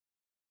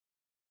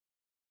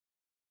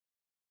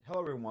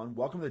Hello everyone,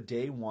 welcome to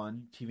Day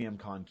 1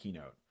 TVMCon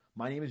keynote.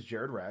 My name is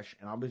Roesch,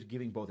 and I'll be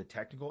giving both a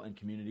technical and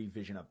community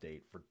vision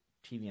update for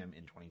TVM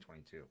in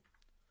 2022.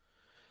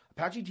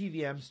 Apache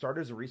TVM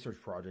started as a research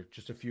project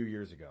just a few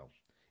years ago.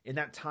 In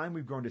that time,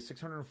 we've grown to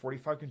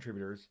 645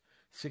 contributors,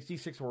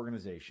 66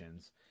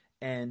 organizations,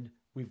 and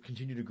we've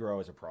continued to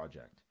grow as a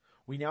project.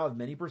 We now have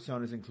many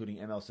personas including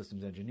ML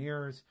systems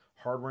engineers,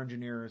 hardware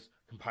engineers,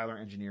 compiler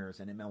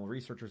engineers, and ML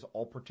researchers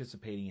all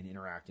participating and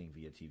interacting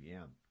via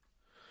TVM.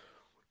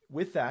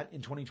 With that,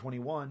 in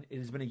 2021, it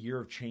has been a year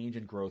of change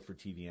and growth for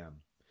TVM.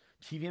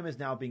 TVM is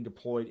now being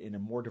deployed in a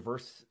more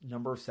diverse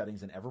number of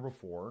settings than ever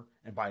before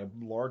and by a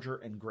larger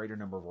and greater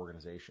number of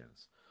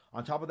organizations.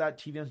 On top of that,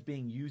 TVM is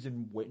being used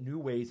in new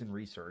ways in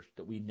research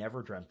that we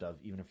never dreamt of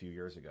even a few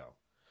years ago.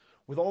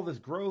 With all this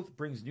growth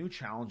brings new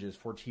challenges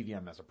for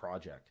TVM as a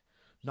project.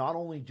 Not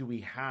only do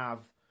we have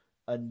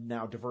a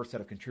now diverse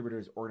set of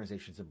contributors,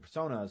 organizations, and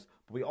personas,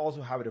 but we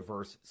also have a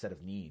diverse set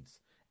of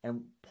needs.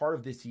 And part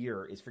of this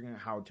year is figuring out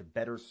how to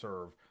better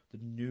serve the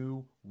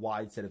new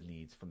wide set of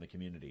needs from the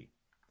community.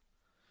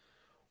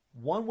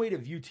 One way to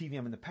view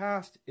TVM in the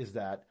past is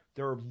that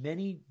there are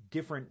many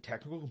different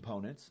technical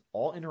components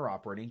all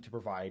interoperating to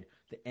provide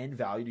the end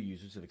value to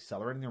users of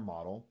accelerating their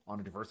model on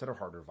a diverse set of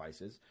hardware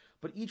devices,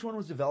 but each one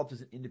was developed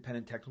as an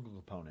independent technical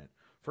component.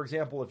 For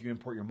example, if you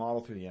import your model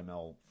through the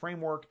ML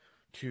framework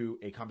to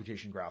a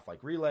computation graph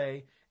like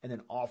Relay, and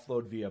then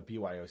offload via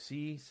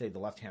BYOC, say the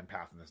left-hand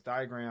path in this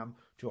diagram,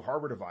 to a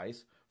hardware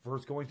device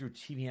versus going through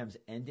TVM's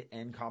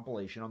end-to-end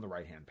compilation on the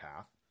right-hand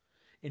path.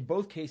 In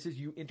both cases,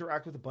 you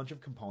interact with a bunch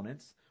of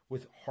components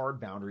with hard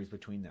boundaries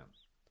between them.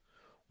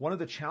 One of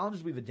the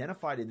challenges we've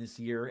identified in this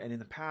year and in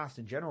the past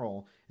in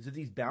general is that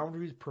these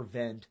boundaries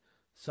prevent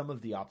some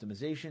of the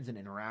optimizations and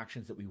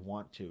interactions that we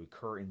want to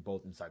occur in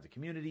both inside the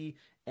community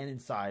and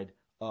inside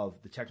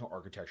of the technical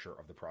architecture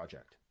of the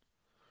project.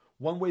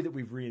 One way that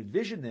we've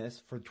re-envisioned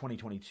this for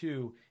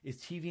 2022 is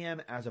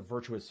TVM as a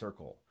virtuous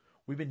circle.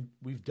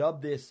 We've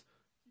dubbed this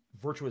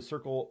virtuous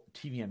circle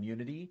TVM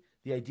Unity,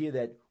 the idea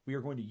that we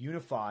are going to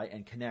unify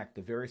and connect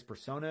the various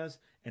personas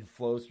and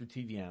flows through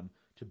TVM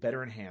to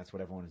better enhance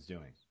what everyone is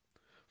doing.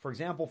 For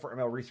example, for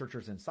ML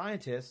researchers and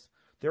scientists,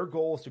 their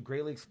goal is to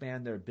greatly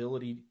expand their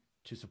ability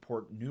to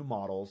support new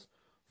models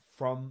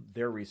from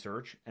their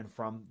research and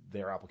from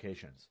their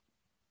applications.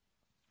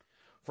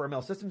 For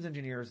ML systems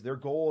engineers, their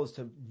goal is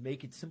to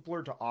make it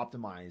simpler to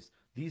optimize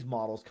these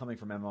models coming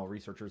from ML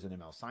researchers and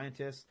ML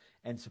scientists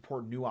and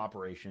support new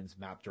operations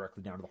mapped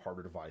directly down to the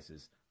hardware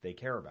devices they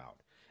care about.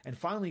 And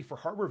finally, for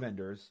hardware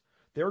vendors,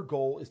 their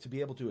goal is to be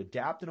able to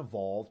adapt and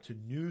evolve to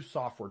new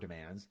software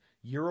demands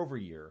year over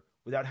year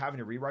without having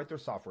to rewrite their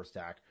software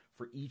stack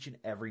for each and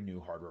every new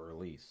hardware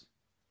release.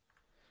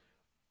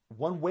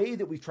 One way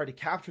that we've tried to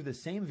capture the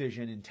same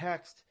vision in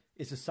text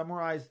is to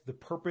summarize the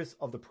purpose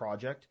of the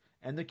project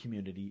and the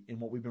community in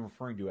what we've been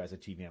referring to as a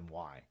TVM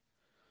why.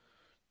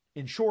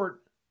 In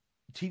short,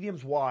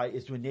 TVM's why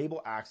is to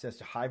enable access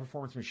to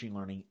high-performance machine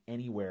learning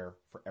anywhere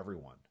for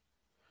everyone.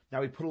 Now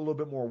we put a little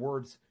bit more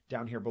words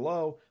down here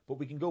below, but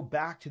we can go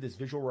back to this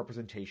visual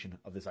representation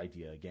of this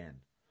idea again.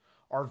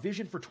 Our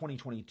vision for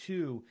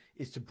 2022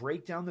 is to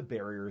break down the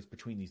barriers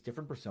between these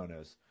different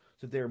personas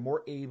so that they're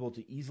more able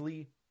to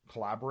easily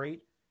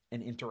collaborate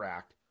and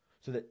interact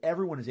so that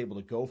everyone is able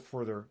to go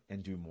further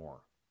and do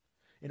more.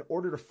 In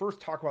order to first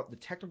talk about the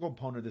technical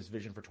component of this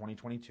vision for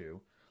 2022,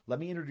 let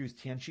me introduce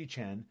Tianqi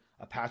Chen,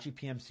 Apache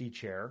PMC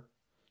Chair,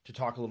 to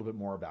talk a little bit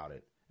more about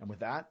it. And with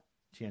that,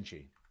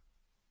 Tianqi.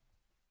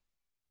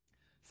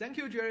 Thank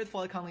you, Jared,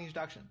 for the kind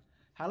introduction.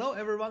 Hello,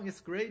 everyone.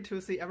 It's great to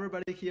see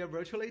everybody here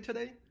virtually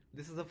today.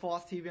 This is the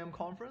fourth TVM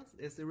conference.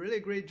 It's a really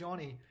great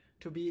journey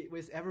to be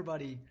with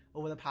everybody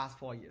over the past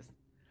 4 years.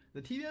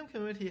 The TVM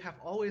community have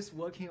always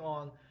working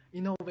on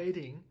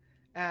innovating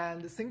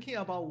and thinking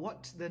about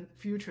what the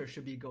future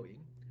should be going.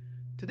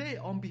 Today,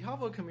 on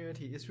behalf of the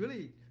community, it's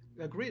really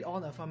a great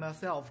honor for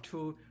myself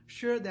to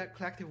share that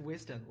collective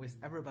wisdom with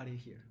everybody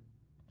here.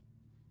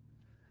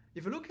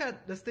 If you look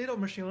at the state of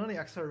machine learning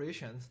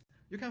accelerations,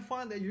 you can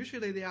find that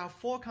usually there are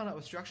 4 kinds of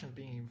abstractions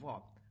being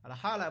involved. At a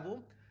high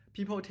level,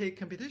 people take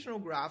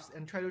computational graphs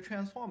and try to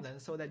transform them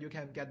so that you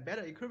can get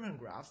better equivalent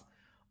graphs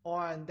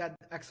that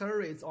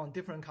accelerates on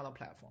different kind of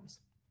platforms.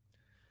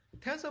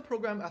 Tensor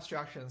program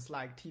abstractions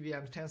like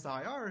TVM's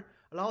TensorIR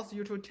allows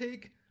you to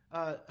take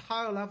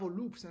higher level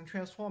loops and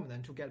transform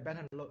them to get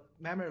better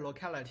memory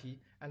locality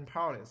and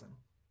parallelism.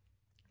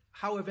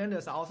 Hardware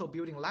vendors are also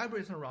building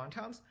libraries and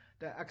runtimes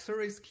that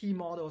accelerates key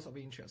models of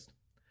interest.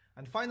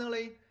 And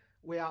finally,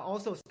 we are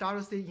also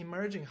starting to see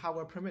emerging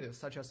hardware primitives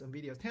such as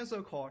NVIDIA's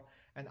Tensor Core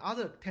and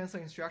other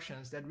tensor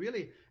instructions that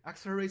really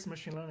accelerates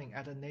machine learning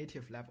at a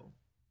native level.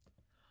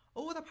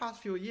 Over the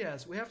past few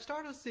years, we have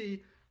started to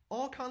see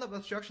all kinds of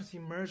abstractions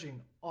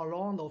emerging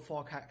along those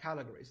 4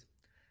 categories.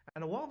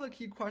 And one of the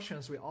key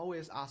questions we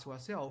always ask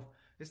ourselves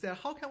is that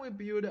how can we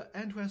build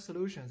end-to-end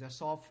solutions that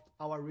solve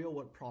our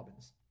real-world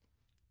problems?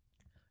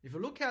 If you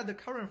look at the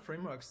current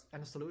frameworks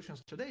and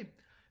solutions today,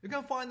 you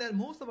can find that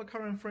most of the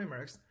current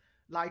frameworks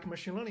like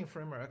machine learning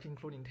framework,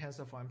 including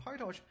TensorFlow and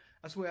PyTorch,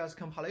 as well as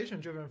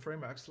compilation-driven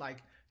frameworks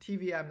like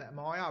TVM and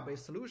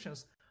MLIR-based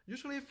solutions,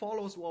 usually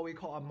follows what we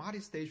call a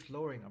multi-stage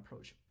lowering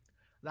approach.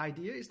 The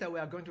idea is that we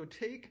are going to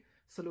take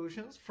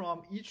solutions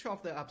from each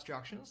of the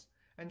abstractions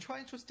and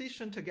try to stitch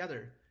them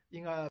together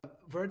in a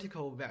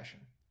vertical fashion.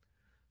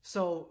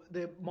 So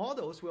the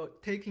models will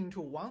take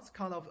into one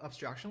kind of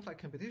abstractions like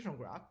computation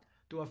graph,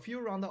 do a few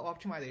round of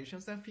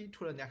optimizations, and feed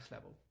to the next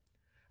level.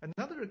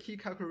 Another key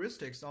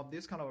characteristics of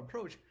this kind of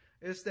approach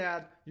is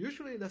that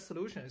usually the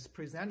solution is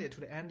presented to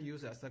the end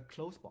user as a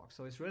closed box,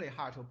 so it's really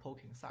hard to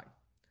poke inside.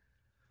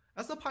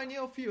 As a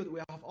pioneer field,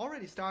 we have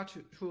already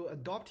started to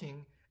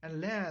adopting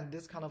and land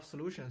this kind of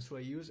solutions to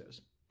our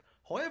users.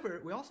 However,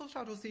 we also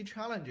start to see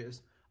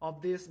challenges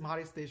of this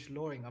multi-stage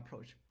lowering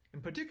approach. In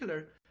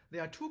particular,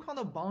 there are two kind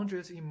of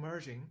boundaries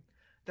emerging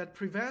that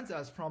prevents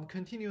us from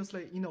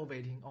continuously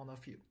innovating on the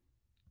field.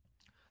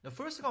 The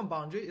first kind of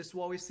boundary is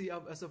what we see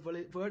as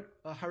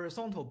a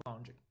horizontal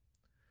boundary.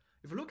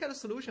 If you look at the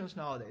solutions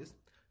nowadays,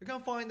 you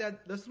can find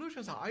that the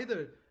solutions are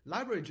either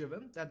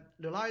library-driven, that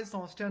relies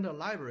on standard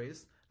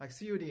libraries like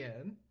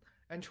CUDN,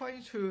 and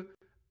trying to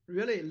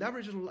really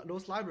leverage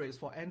those libraries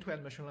for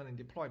end-to-end machine learning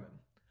deployment.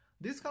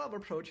 These kind of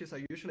approaches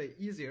are usually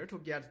easier to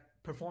get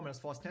performance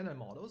for standard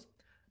models,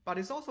 but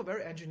it's also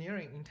very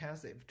engineering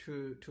intensive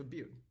to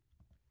build.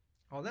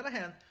 On the other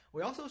hand,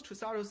 we also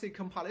start to see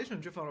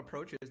compilation-driven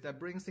approaches that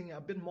brings in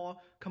a bit more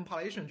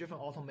compilation-driven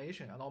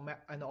automation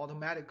and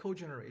automatic code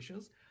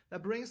generations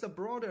that brings a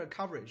broader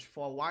coverage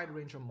for a wide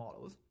range of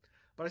models.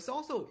 But it's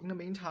also, in the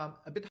meantime,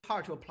 a bit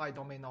hard to apply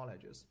domain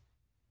knowledges.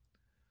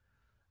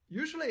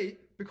 Usually,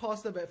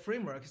 because the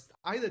framework is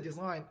either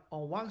designed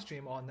on one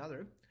stream or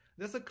another,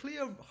 there's a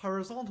clear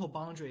horizontal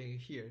boundary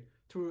here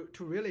to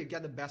really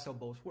get the best of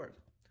both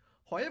worlds.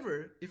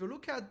 However, if you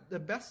look at the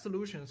best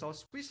solutions or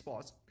sweet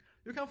spots,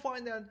 you can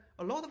find that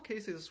a lot of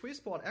cases, sweet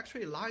spot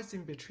actually lies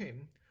in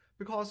between,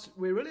 because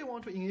we really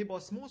want to enable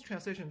a smooth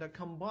transition that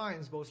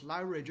combines both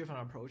library-driven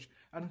approach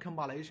and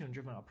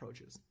compilation-driven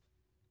approaches.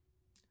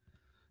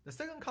 The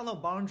second kind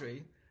of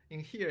boundary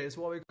in here is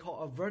what we call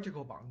a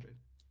vertical boundary.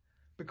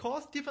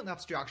 Because different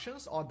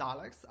abstractions or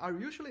dialects are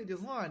usually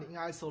designed in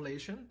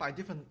isolation by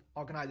different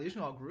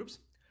organizational groups,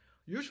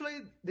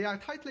 usually they are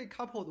tightly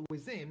coupled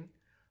within,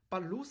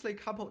 but loosely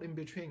coupled in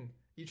between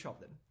each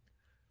of them.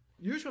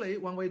 Usually,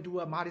 when we do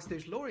a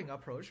multi-stage lowering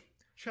approach,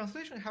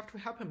 translation have to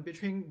happen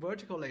between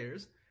vertical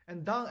layers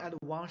and done at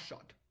one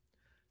shot.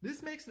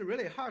 This makes it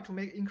really hard to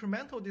make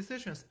incremental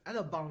decisions at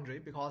a boundary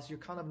because you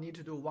kind of need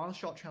to do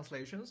one-shot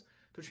translations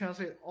to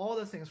translate all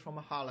the things from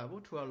a high level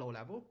to a low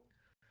level.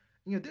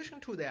 In addition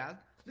to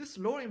that, this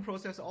lowering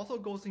process also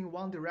goes in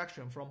one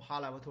direction from high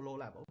level to low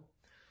level.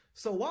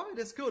 So while it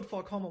is good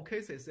for common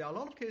cases, there are a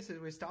lot of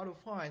cases we start to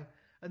find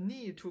a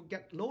need to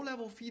get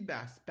low-level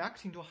feedbacks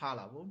back into high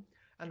level,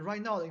 and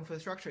right now the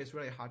infrastructure is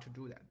really hard to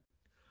do that.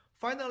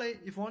 Finally,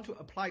 if you want to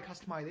apply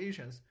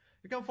customizations,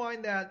 you can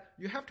find that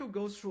you have to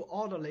go through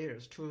all the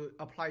layers to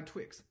apply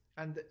tweaks,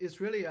 and it's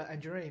really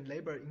engineering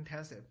labor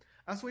intensive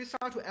as we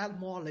start to add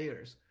more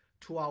layers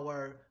to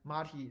our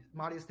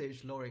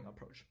multi-stage lowering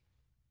approach.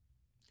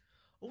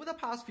 Over the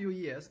past few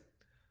years,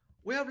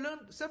 we have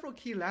learned several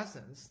key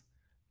lessons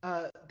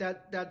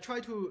that try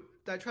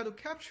to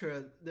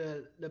capture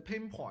the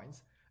pain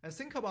points and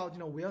think about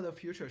where the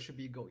future should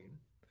be going.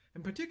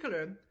 In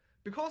particular,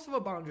 because of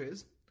our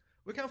boundaries,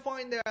 we can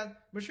find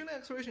that machine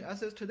learning acceleration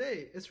as is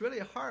today, it's really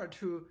hard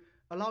to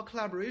allow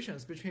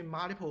collaborations between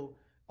multiple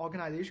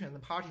organizations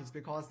and parties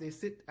because they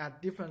sit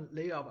at different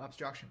layers of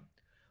abstraction.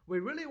 We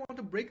really want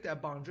to break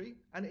that boundary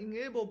and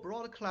enable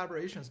broad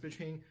collaborations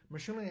between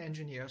machine learning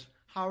engineers,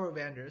 hardware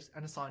vendors,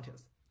 and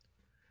scientists.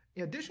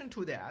 In addition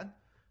to that,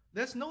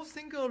 there's no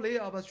single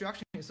layer of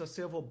abstraction is a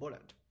silver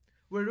bullet.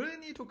 We really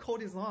need to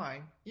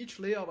co-design each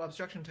layer of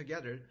abstraction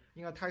together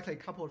in a tightly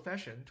coupled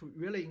fashion to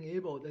really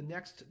enable the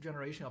next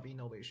generation of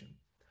innovation.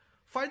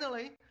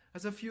 Finally,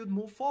 as the field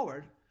moves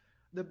forward,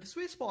 the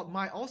sweet spot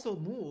might also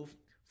move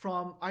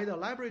from either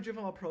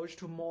library-driven approach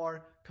to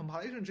more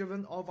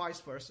compilation-driven or vice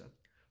versa.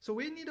 So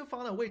we need to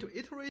find a way to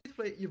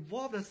iteratively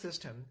evolve the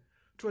system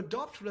to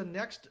adopt to the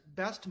next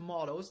best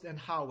models and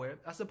hardware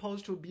as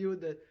opposed to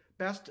build the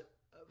best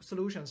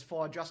solutions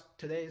for just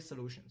today's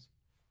solutions.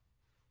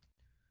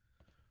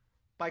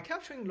 By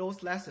capturing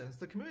those lessons,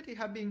 the community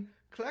have been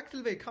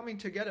collectively coming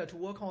together to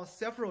work on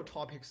several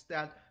topics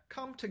that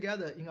come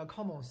together in a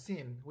common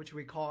theme, which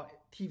we call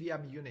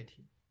TVM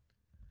Unity.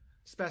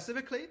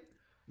 Specifically,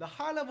 the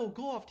high-level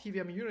goal of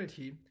TVM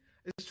Unity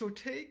is to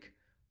take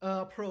an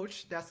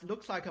approach that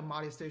looks like a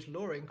multi-stage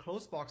lowering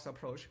closed box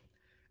approach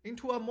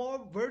into a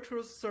more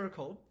virtuous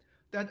circle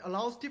that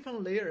allows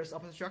different layers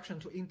of abstraction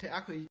to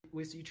interact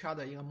with each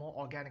other in a more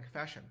organic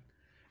fashion,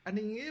 and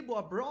enable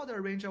a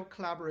broader range of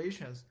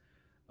collaborations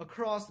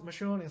across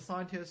machine learning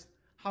scientists,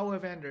 hardware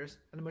vendors,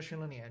 and machine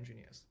learning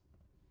engineers.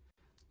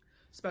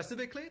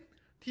 Specifically,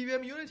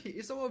 TVM Unity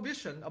is our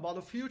vision about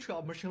the future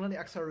of machine learning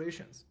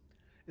accelerations.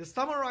 It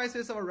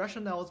summarizes our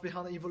rationales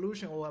behind the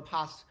evolution over the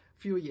past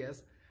few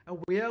years and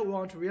where we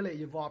want to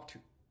really evolve to.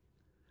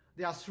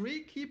 there are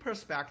three key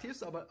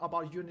perspectives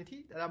about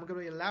Unity that I'm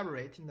going to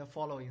elaborate in the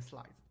following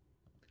slides.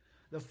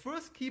 The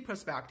first key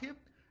perspective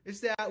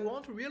is that we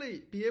want to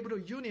really be able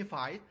to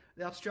unify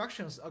the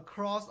abstractions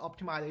across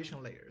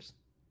optimization layers.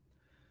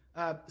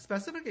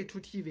 Specifically to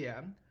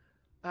TVM,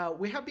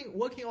 we have been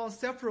working on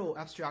several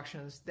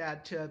abstractions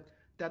that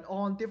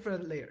on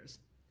different layers.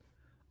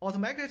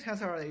 Automatic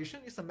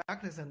tensor is a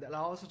mechanism that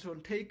allows us to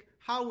take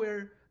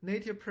hardware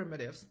native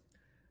primitives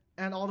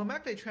and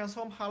automatically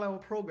transform high-level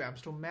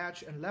programs to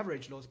match and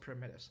leverage those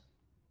primitives.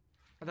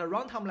 At the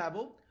runtime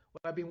level, we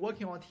have been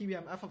working on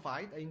TVM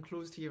FFI that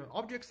includes TVM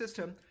object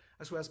system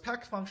as well as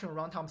packed function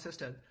runtime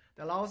system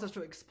that allows us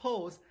to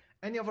expose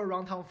any of our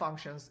runtime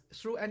functions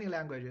through any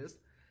languages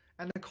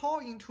and call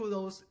into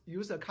those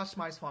user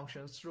customized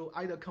functions through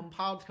either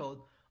compiled code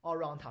or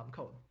runtime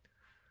code.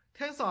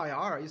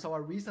 TensorIR is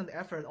our recent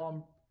effort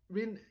on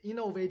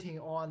innovating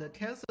on the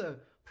tensor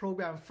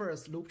program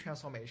first loop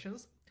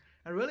transformations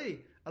and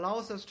really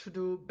allows us to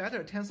do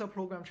better tensor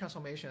program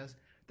transformations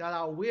that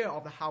are aware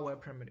of the hardware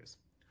primitives.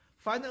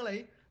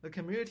 Finally, the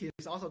community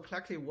is also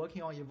collectively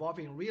working on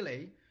evolving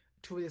Relay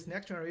to this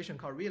next generation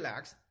called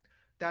Relax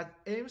that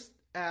aims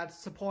at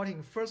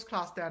supporting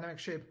first-class dynamic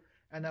shape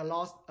and a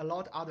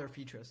lot other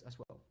features as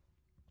well.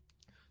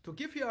 To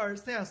give you a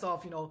sense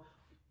of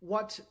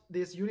what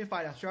this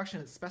unified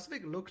abstraction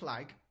specifically look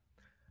like,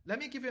 let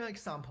me give you an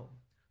example.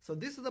 So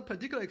this is a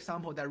particular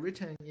example that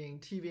written in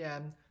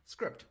TVM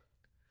script.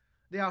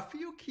 There are a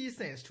few key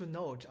things to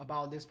note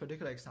about this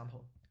particular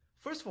example.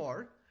 First of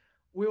all,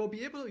 we will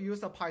be able to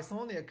use a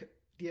Pythonic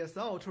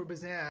DSL to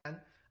represent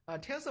a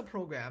tensor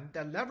program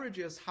that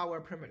leverages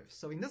hardware primitives.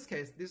 So in this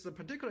case, this is a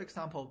particular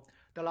example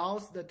that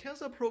allows the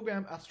tensor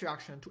program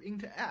abstraction to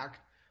interact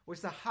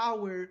with the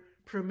hardware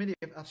primitive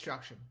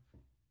abstraction.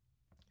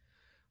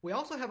 We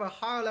also have a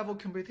higher level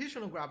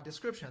computational graph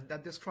description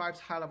that describes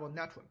high-level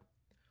network.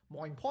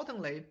 More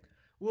importantly,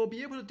 we'll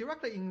be able to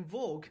directly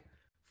invoke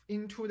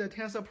into the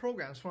tensor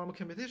programs from a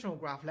computational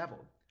graph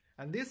level.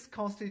 And this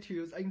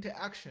constitutes an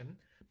interaction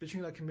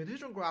between the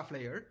computational graph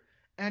layer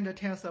and the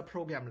tensor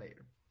program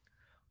layer.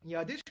 In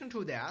addition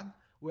to that,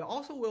 we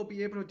also will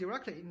be able to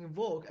directly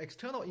invoke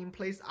external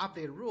in-place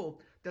update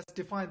rule that's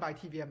defined by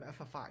TVM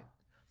FFI.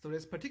 So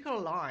this particular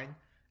line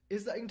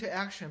is the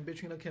interaction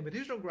between the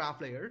computational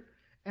graph layer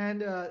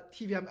and the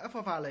TVM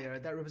FFI layer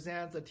that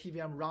represents the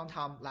TVM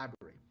runtime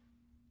library.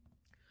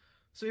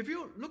 So if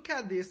you look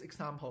at this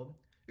example,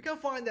 you can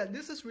find that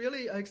this is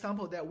really an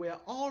example that where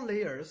all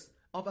layers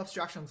of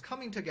abstractions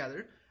coming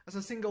together as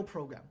a single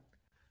program.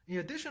 In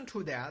addition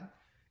to that,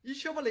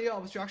 each of the layer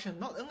of abstraction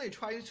not only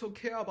tries to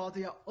care about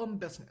their own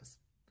business,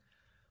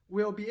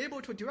 will be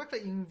able to directly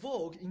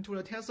invoke into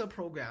the tensor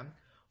program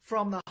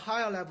from the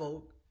higher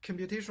level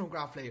computational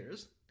graph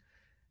layers,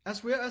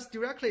 as well as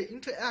directly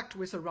interact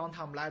with the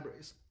runtime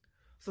libraries.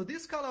 So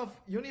this kind of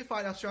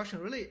unified abstraction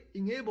really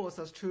enables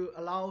us to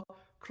allow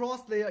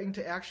cross-layer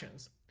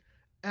interactions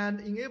and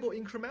enable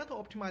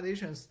incremental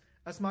optimizations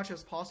as much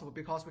as possible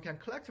because we can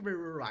collectively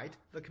rewrite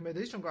the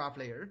computational graph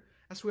layer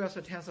as well as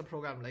the tensor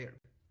program layer.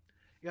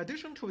 In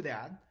addition to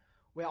that,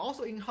 we are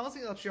also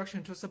enhancing the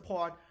abstraction to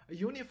support a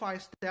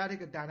unified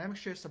static dynamic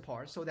shape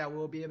support so that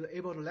we'll be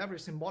able to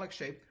leverage symbolic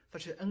shape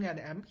such as N and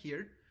M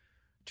here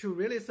to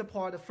really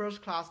support the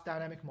first-class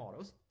dynamic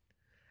models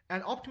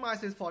and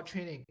optimize it for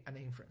training and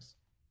inference.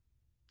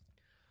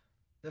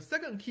 The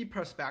second key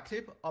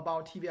perspective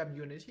about TVM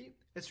Unity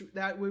is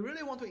that we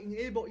really want to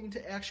enable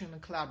interaction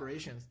and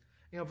collaborations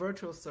in a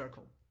virtual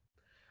circle.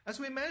 As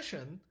we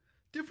mentioned,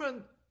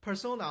 different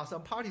personas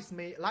and parties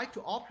may like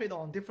to operate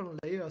on different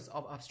layers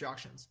of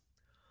abstractions.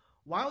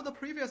 While the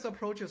previous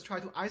approaches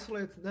try to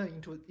isolate them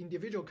into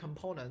individual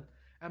components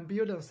and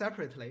build them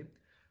separately,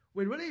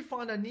 we really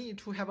found a need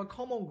to have a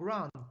common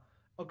ground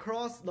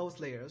across those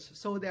layers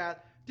so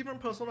that different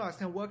personas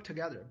can work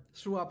together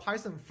through a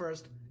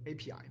Python-first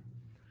API.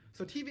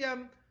 So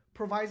TVM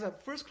provides a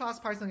first-class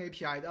Python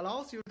API that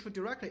allows you to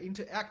directly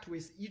interact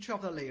with each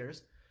of the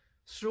layers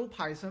through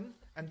Python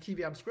and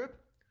TVM script.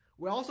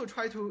 We also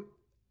try to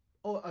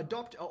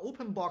adopt an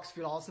open box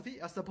philosophy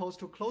as opposed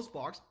to closed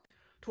box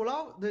to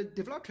allow the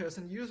developers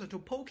and users to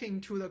poke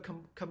into the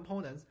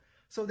components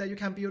so that you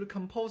can build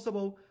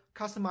composable,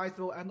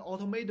 customizable, and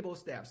automatable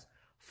steps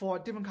for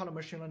different kind of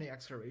machine learning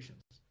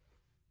accelerations.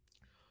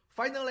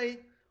 Finally,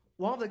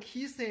 one of the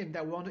key themes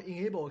that we want to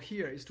enable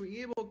here is to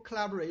enable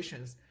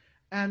collaborations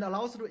and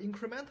allow us to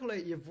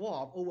incrementally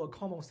evolve over a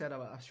common set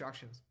of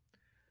abstractions.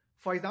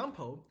 For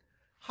example,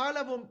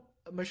 high-level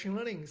machine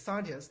learning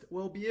scientists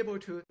will be able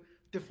to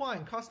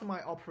define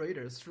customized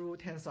operators through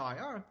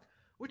TensorIR,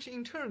 which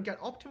in turn get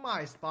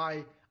optimized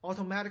by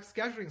automatic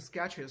scheduling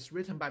sketches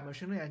written by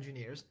machine learning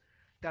engineers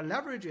that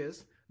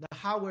leverages the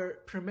hardware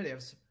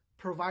primitives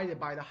provided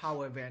by the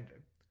hardware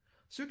vendor.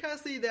 So you can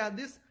see that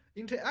this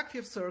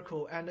interactive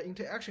circle and the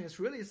interaction is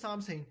really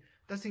something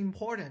that's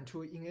important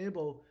to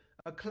enable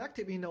a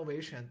collective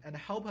innovation and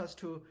help us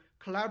to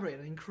collaborate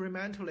and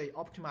incrementally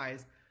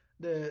optimize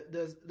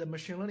the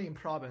machine learning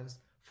problems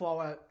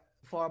for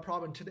our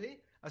problem today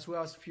as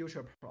well as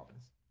future problems.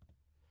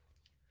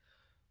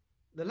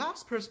 The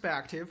last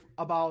perspective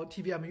about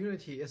TVM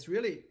Unity is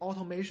really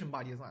automation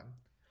by design.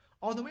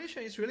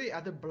 Automation is really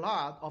at the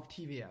blood of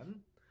TVM,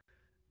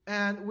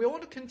 and we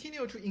want to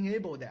continue to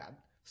enable that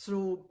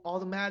through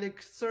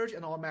automatic search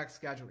and automatic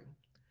scheduling.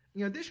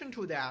 In addition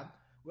to that,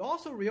 we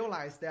also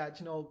realize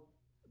that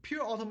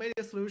pure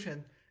automated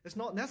solution is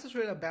not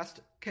necessarily the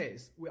best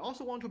case. We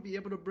also want to be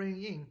able to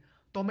bring in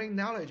domain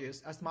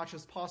knowledges as much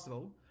as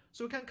possible,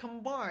 so we can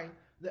combine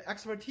the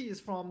expertise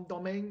from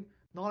domain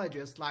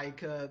knowledges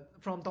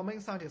from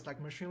domain scientists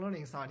like machine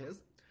learning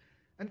scientists,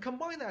 and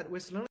combine that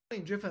with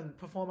learning-driven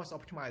performance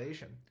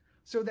optimization,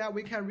 so that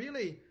we can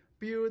really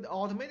build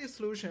automated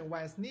solution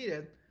when it's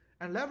needed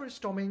and leverage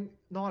domain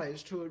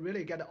knowledge to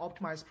really get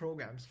optimized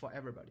programs for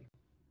everybody.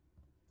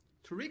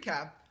 To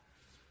recap,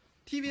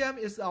 TVM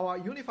is our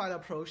unified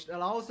approach that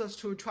allows us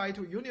to try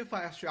to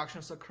unify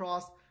abstractions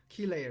across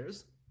key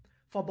layers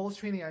for both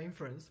training and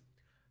inference,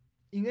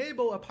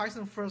 enable a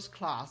Python first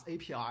class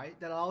API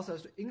that allows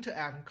us to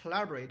interact and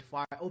collaborate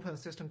via open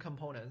system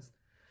components,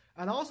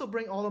 and also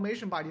bring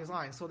automation by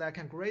design so that it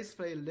can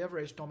gracefully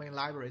leverage domain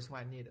libraries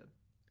when needed.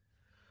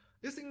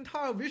 This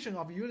entire vision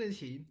of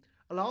Unity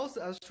allows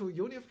us to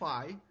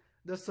unify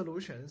the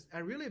solutions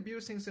and really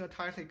build things in a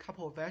tightly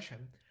coupled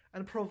fashion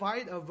and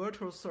provide a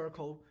virtual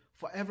circle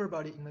for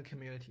everybody in the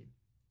community.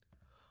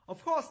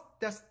 Of course,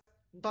 that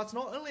does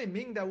not only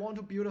mean that we want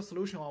to build a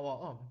solution on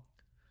our own.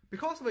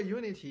 Because of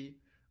Unity,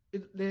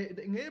 it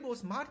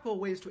enables multiple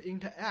ways to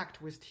interact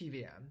with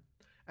TVM,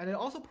 and it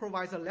also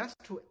provides a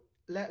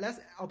less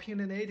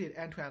opinionated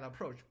end-to-end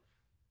approach.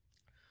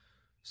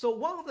 So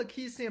one of the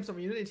key themes of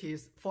Unity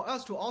is for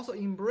us to also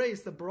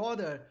embrace the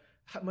broader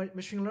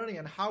machine learning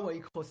and hardware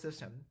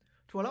ecosystem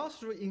to allow us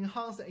to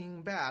enhance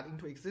and embed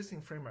into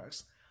existing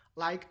frameworks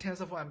like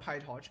TensorFlow and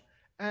PyTorch,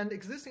 and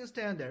existing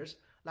standards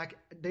like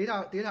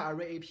data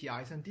array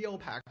APIs and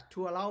DLPack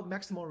to allow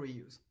maximum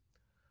reuse.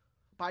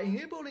 By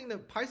enabling the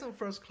Python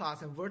first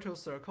class and virtual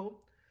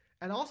circle,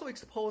 and also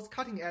expose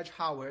cutting-edge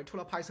hardware to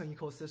the Python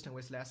ecosystem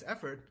with less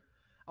effort,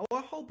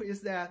 our hope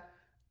is that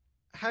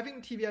having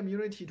TVM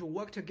Unity to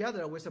work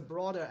together with a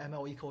broader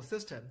ML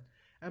ecosystem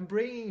and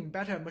bringing in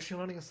better machine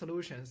learning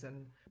solutions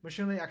and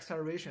machine learning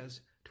accelerations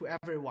to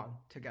everyone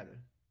together.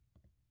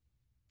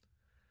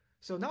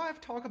 So now I've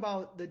talked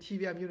about the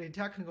TVM Unity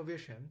technical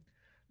vision.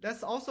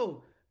 Let's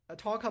also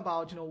talk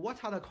about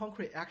what are the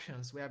concrete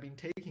actions we have been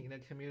taking in the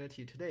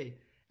community today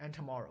and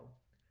tomorrow.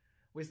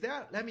 With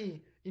that, let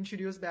me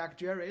introduce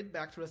Jared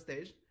back to the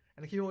stage,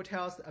 and he will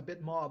tell us a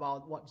bit more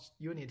about what's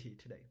Unity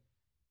today.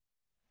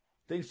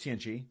 Thanks,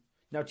 Tianqi.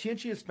 Now,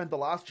 Tianqi has spent the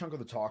last chunk of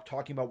the talk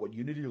talking about what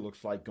Unity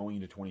looks like going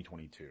into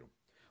 2022.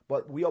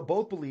 But we all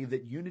both believe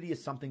that Unity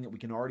is something that we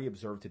can already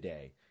observe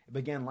today. It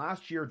began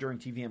last year during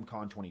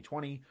TVMCon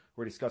 2020,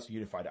 where we discussed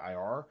unified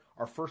IR,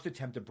 our first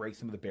attempt to break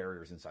some of the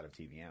barriers inside of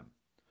TVM.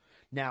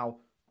 Now,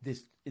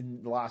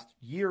 in the last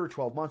year,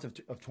 12 months of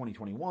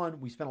 2021,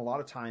 we spent a lot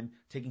of time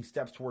taking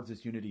steps towards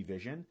this Unity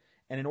vision.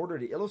 And in order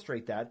to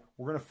illustrate that,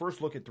 we're going to first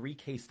look at 3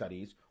 case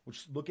studies,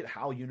 which look at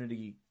how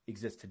Unity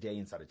exists today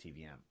inside of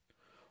TVM.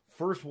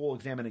 First, we'll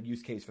examine a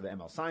use case for the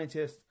ML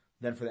scientist,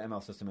 then for the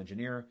ML system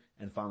engineer,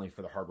 and finally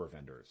for the hardware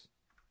vendors.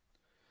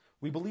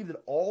 We believe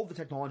that all the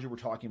technology we're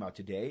talking about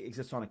today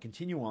exists on a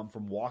continuum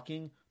from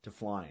walking to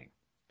flying.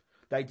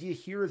 The idea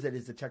here is that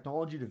as the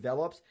technology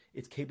develops,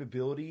 its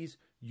capabilities,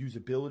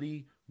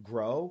 usability,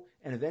 grow,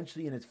 and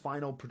eventually in its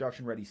final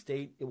production-ready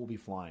state, it will be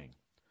flying.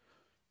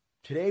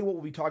 Today, what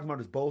we'll be talking about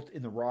is both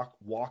in the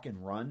walk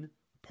and run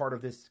part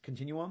of this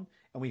continuum,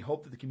 and we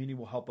hope that the community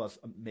will help us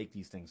make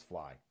these things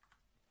fly.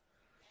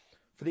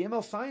 For the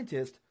ML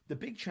scientist, the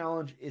big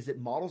challenge is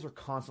that models are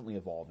constantly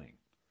evolving.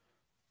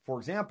 For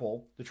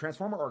example, the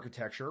transformer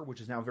architecture, which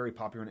is now very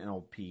popular in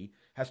NLP,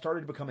 has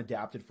started to become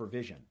adapted for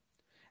vision.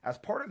 As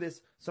part of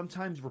this,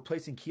 sometimes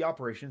replacing key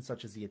operations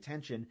such as the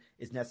attention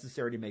is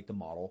necessary to make the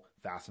model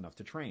fast enough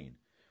to train.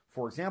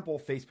 For example,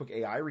 Facebook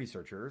AI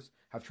researchers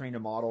have trained a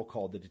model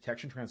called the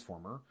detection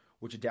transformer,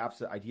 which adapts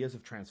the ideas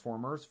of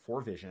transformers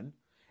for vision.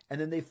 And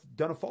then they've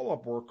done a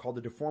follow-up work called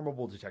the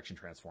deformable detection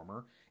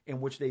transformer, in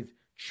which they've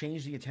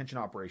changed the attention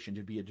operation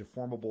to be a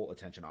deformable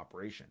attention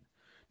operation.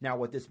 Now,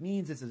 what this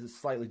means is it's a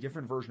slightly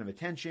different version of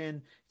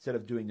attention. Instead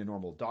of doing the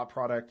normal dot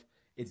product,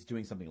 it's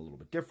doing something a little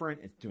bit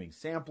different. It's doing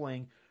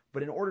sampling.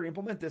 But in order to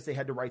implement this, they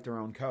had to write their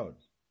own code.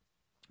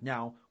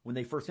 Now, when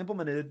they first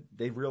implemented it,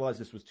 they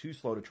realized this was too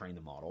slow to train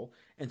the model,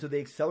 and so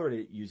they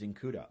accelerated it using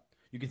CUDA.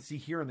 You can see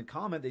here in the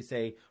comment, they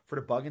say, for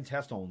debug and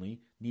test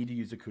only, need to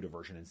use the CUDA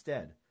version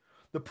instead.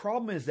 The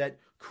problem is that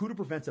CUDA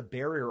prevents a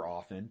barrier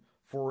often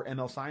for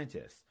ML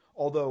scientists.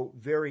 Although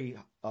very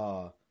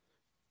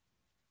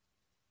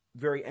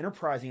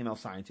enterprising ML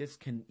scientists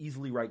can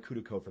easily write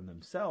CUDA code for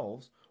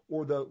themselves,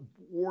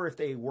 or if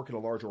they work at a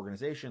large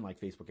organization like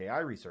Facebook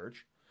AI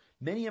Research,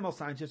 many ML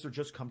scientists are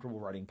just comfortable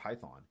writing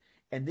Python.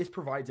 And this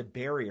provides a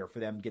barrier for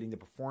them getting the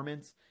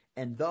performance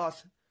and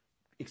thus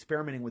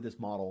experimenting with this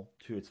model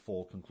to its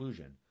full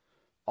conclusion.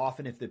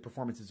 Often, if the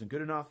performance isn't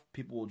good enough,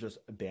 people will just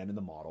abandon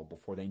the model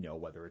before they know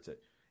whether it's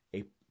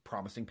a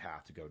promising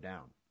path to go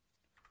down.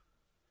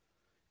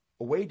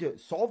 A way to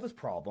solve this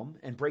problem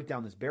and break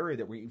down this barrier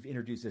that we've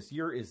introduced this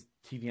year is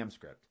TVM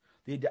script.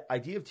 The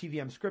idea of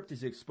TVM script is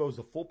to expose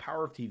the full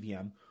power of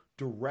TVM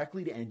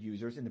directly to end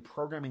users in the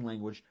programming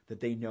language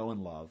that they know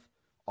and love,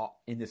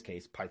 in this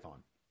case,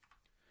 Python.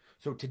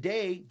 So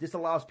today, this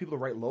allows people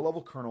to write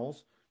low-level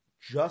kernels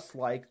just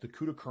like the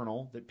CUDA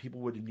kernel that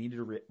people would have needed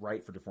to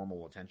write for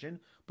deformable attention,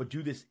 but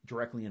do this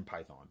directly in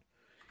Python.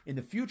 In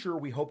the future,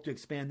 we hope to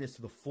expand this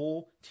to the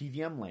full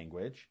TVM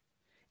language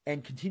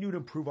and continue to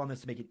improve on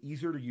this to make it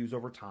easier to use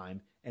over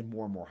time and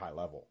more high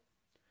level.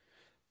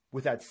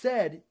 With that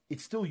said,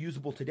 it's still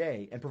usable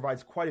today and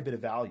provides quite a bit of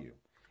value.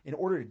 In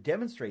order to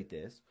demonstrate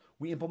this,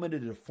 we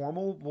implemented a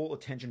deformable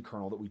attention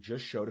kernel that we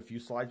just showed a few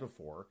slides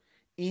before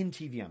in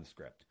TVM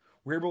script.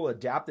 We're able to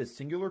adapt this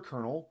singular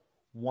kernel,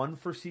 one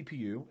for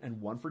CPU and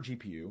one for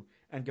GPU,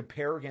 and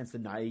compare against the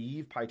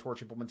naive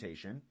PyTorch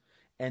implementation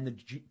and the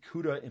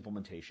CUDA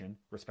implementation,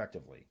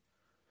 respectively.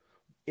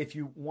 If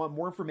you want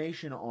more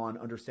information on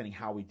understanding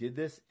how we did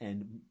this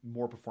and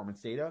more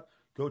performance data,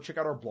 go check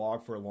out our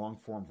blog for a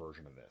long-form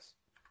version of this.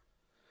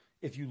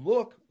 If you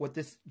look, what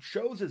this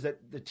shows is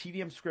that the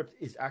TVM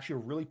script is actually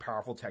a really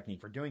powerful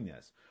technique for doing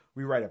this.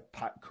 We write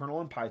a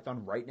kernel in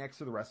Python right next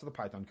to the rest of the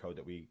Python code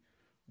that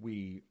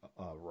we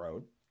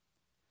wrote,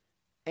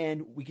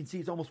 and we can see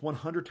it's almost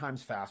 100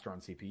 times faster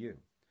on CPU.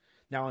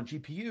 Now on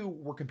GPU,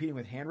 we're competing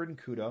with handwritten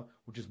CUDA,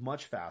 which is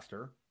much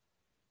faster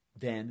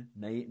than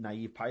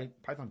naive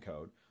Python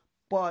code,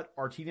 but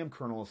our TVM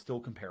kernel is still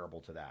comparable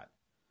to that.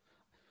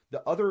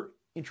 The other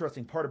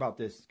interesting part about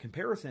this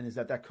comparison is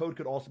that code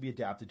could also be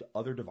adapted to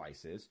other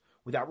devices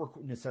without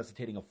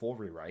necessitating a full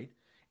rewrite,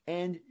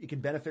 and it can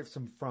benefit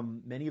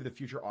from many of the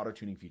future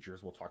auto-tuning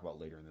features we'll talk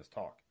about later in this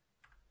talk.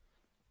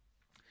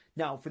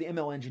 Now, for the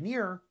ML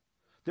engineer,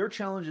 their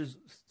challenge is,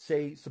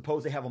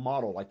 suppose they have a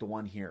model like the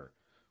one here.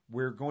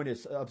 We're going to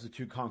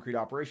substitute concrete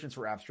operations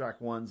for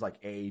abstract ones like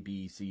A,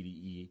 B, C, D,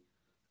 E,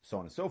 so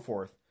on and so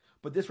forth,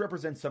 but this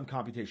represents some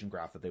computation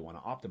graph that they want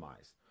to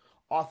optimize.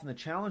 Often the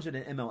challenge that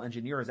an ML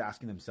engineer is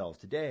asking themselves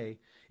today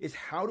is,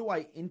 how do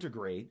I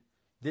integrate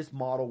this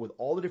model with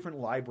all the different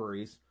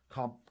libraries,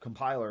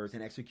 compilers,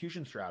 and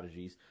execution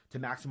strategies to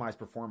maximize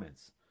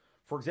performance?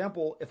 For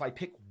example, if I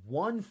pick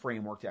one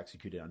framework to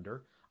execute it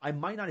under, I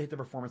might not hit the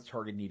performance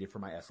target needed for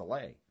my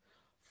SLA.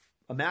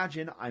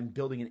 Imagine I'm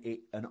building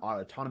an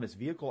autonomous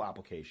vehicle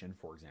application,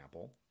 for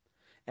example,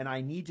 and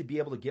I need to be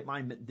able to get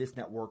this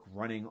network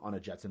running on a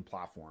Jetson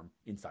platform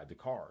inside the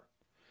car.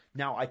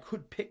 Now, I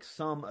could pick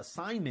some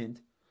assignment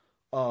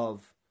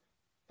of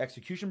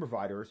execution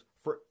providers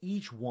for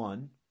each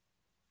one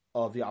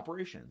of the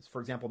operations. For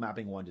example,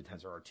 mapping one to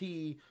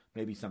TensorRT,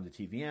 maybe some to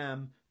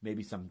TVM,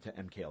 maybe some to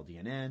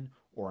MKLDNN,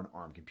 or an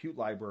ARM compute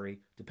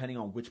library, depending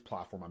on which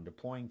platform I'm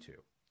deploying to.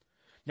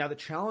 Now, the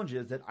challenge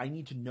is that I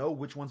need to know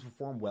which ones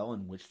perform well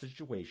in which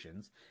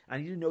situations. And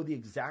I need to know the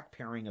exact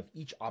pairing of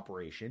each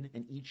operation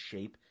and each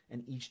shape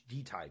and each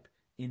D-type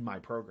in my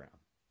program.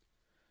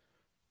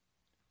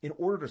 In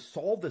order to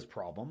solve this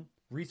problem,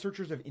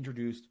 researchers have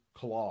introduced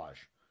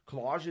Collage.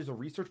 Collage is a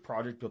research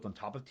project built on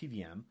top of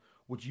TVM,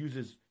 which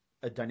uses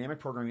a dynamic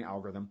programming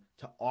algorithm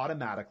to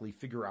automatically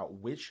figure out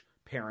which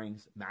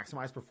pairings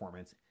maximize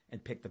performance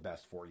and pick the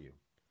best for you.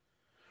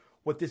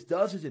 What this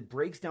does is it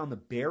breaks down the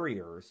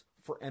barriers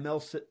for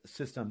ML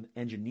system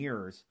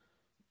engineers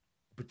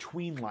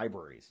between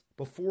libraries.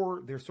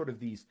 Before, there's sort of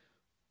these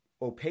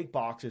opaque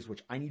boxes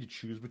which I need to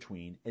choose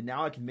between, and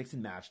now I can mix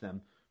and match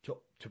them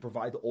to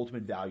provide the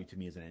ultimate value to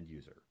me as an end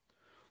user.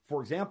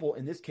 For example,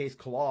 in this case,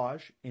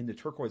 Collage, in the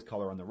turquoise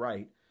color on the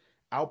right,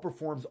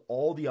 outperforms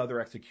all the other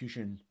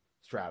execution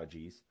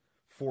strategies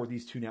for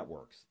these two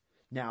networks.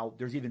 Now,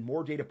 there's even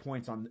more data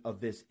points of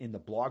this in the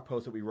blog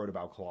post that we wrote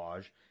about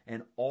Collage,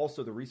 and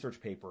also the research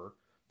paper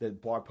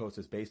that blog post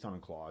is based on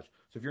Collage.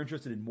 So if you're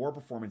interested in more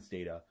performance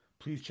data,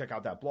 please check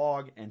out that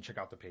blog and check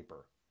out the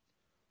paper.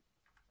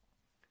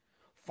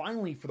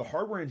 Finally, for the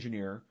hardware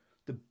engineer,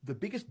 the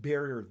biggest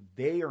barrier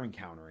they are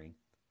encountering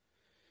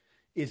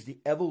is the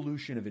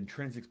evolution of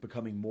intrinsics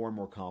becoming more and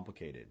more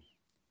complicated.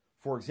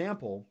 For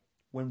example,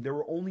 when there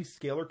were only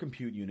scalar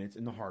compute units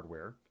in the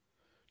hardware,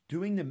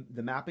 doing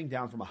the mapping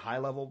down from a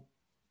high-level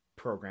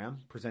program,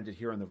 presented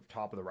here on the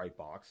top of the right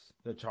box,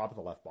 the top of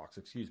the left box,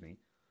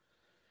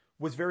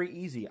 was very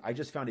easy. I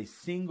just found a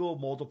single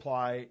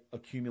multiply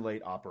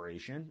accumulate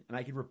operation, and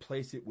I could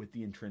replace it with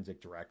the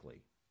intrinsic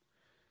directly.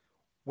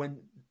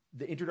 When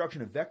the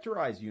introduction of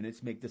vectorized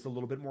units make this a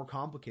little bit more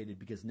complicated,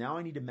 because now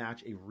I need to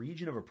match a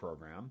region of a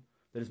program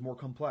that is more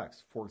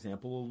complex, for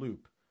example, a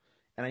loop.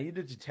 And I need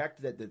to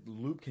detect that the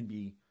loop can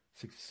be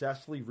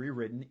successfully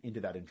rewritten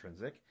into that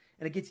intrinsic,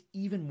 and it gets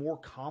even more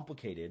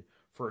complicated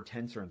for a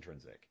tensor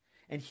intrinsic.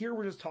 And here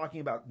we're just talking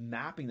about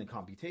mapping the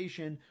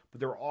computation, but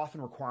there are often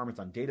requirements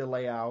on data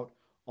layout,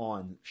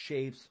 on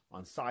shapes,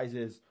 on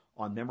sizes,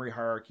 on memory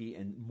hierarchy,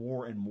 and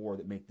more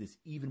that make this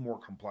even more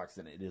complex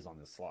than it is on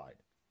this slide.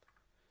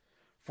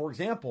 For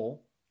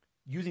example,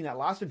 using that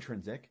last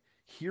intrinsic,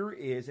 here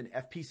is an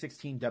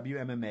FP16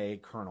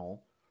 WMMA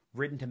kernel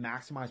written to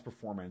maximize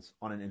performance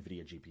on an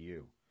NVIDIA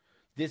GPU.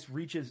 This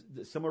reaches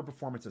similar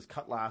performance as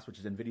CutLast, which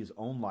is NVIDIA's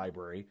own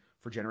library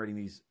for generating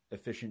these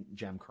efficient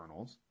gem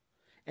kernels.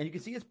 And you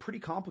can see it's pretty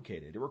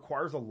complicated. It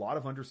requires a lot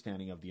of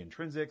understanding of the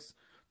intrinsics,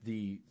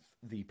 the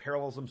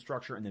parallelism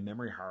structure, and the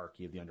memory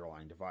hierarchy of the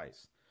underlying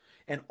device.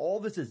 And all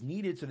this is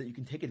needed so that you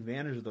can take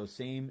advantage of those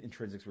same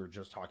intrinsics we were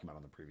just talking about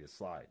on the previous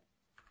slide.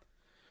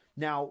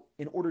 Now,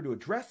 in order to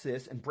address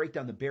this and break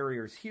down the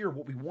barriers here,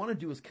 what we want to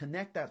do is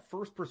connect that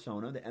first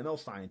persona, the ML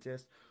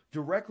scientist,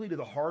 directly to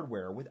the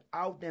hardware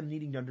without them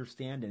needing to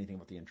understand anything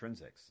about the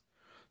intrinsics.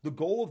 The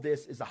goal of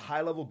this is the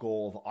high-level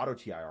goal of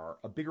Auto-TIR,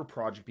 a bigger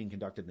project being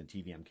conducted in the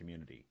TVM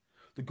community.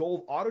 The goal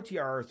of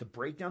Auto-TIR is to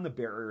break down the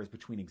barriers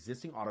between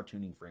existing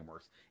auto-tuning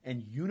frameworks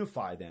and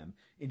unify them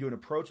into an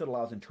approach that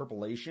allows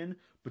interpolation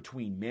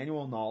between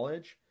manual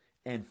knowledge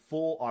and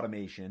full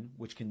automation,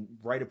 which can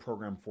write a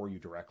program for you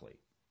directly.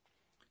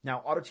 Now,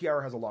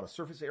 Auto-TIR has a lot of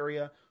surface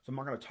area, so I'm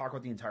not going to talk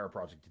about the entire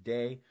project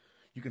today.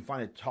 You can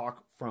find a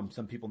talk from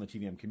some people in the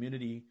TVM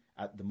community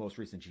at the most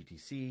recent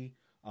GTC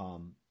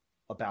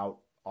about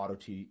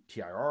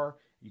Auto-TIR.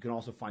 You can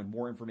also find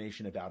more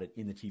information about it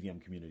in the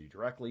TVM community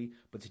directly.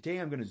 But today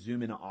I'm going to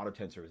zoom in on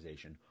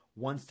auto-tensorization,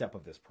 one step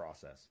of this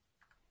process.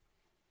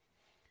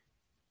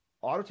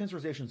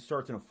 Auto-tensorization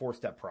starts in a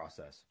four-step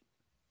process.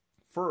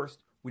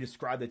 First, we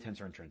describe the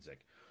tensor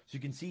intrinsic. So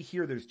you can see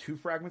here there's two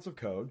fragments of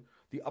code.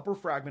 The upper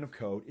fragment of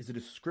code is a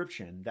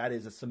description, that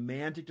is a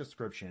semantic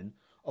description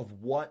of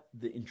what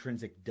the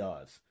intrinsic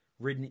does,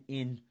 written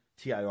in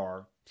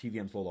TIR,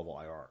 TVM's low-level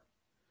IR.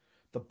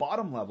 The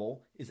bottom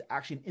level is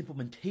actually an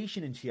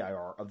implementation in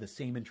TIR of the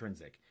same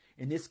intrinsic.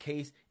 In this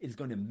case, it is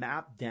going to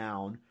map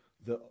down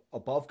the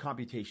above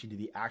computation to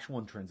the actual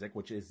intrinsic,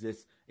 which is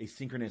this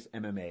asynchronous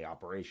MMA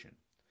operation.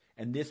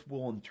 And this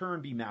will in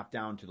turn be mapped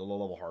down to the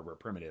low-level hardware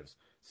primitives,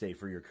 say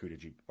for your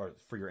CUDA or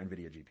for your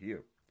NVIDIA GPU.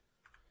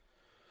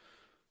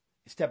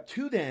 Step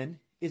two then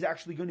is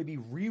actually going to be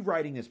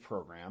rewriting this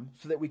program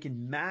so that we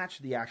can match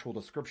the actual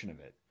description of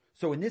it.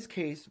 So in this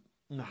case,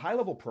 in the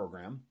high-level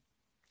program,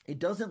 it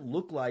doesn't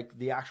look like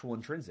the actual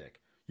intrinsic.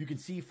 You can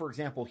see, for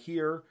example,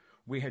 here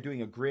we are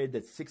doing a grid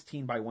that's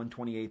 16 by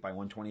 128 by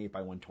 128 by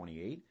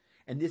 128,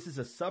 and this is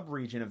a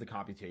subregion of the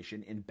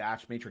computation in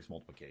batch matrix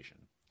multiplication.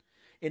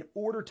 In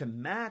order to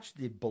match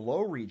the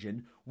below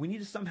region, we need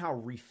to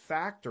somehow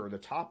refactor the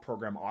top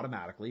program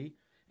automatically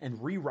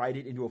and rewrite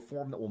it into a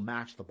form that will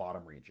match the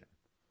bottom region.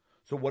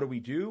 So what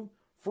do?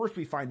 First,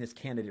 we find this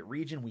candidate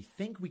region. We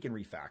think we can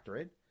refactor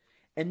it.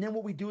 And then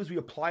what we do is we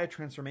apply a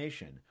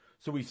transformation.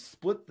 So we've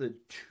split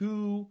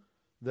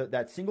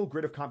that single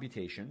grid of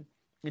computation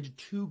into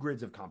two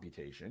grids of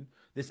computation.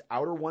 This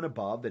outer one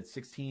above that's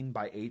 16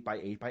 by 8 by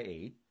 8 by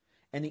 8,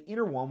 and the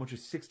inner one, which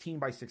is 16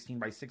 by 16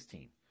 by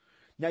 16.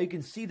 Now you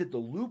can see that the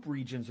loop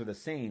regions are the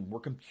same. We're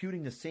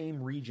computing the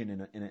same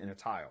region in a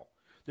tile.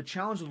 The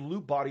challenge is the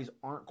loop bodies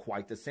aren't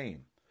quite the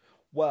same.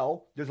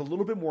 Well, there's a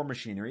little bit more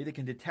machinery that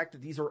can detect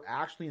that these are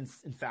actually in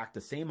fact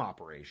the same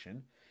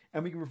operation,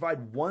 and we can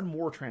provide one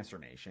more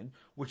transformation,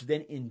 which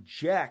then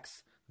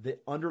injects the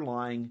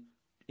underlying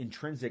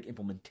intrinsic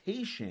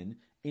implementation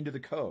into the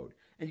code.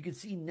 And you can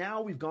see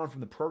now we've gone from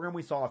the program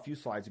we saw a few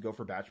slides ago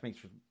for batch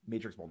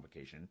matrix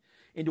multiplication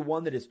into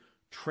one that is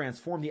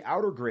transformed the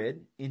outer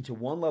grid into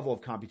one level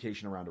of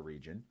computation around a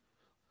region,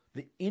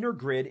 the inner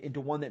grid into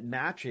one that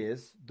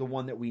matches the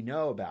one that we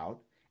know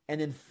about,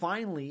 and then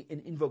finally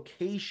an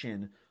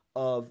invocation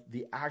of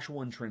the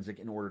actual intrinsic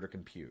in order to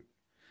compute.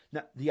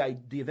 Now,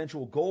 the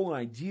eventual goal and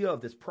idea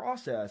of this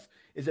process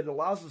is that it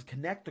allows us to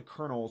connect the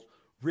kernels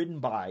written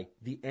by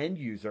the end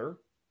user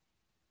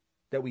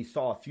that we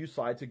saw a few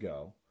slides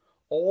ago,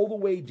 all the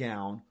way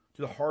down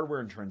to the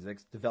hardware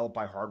intrinsics developed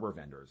by hardware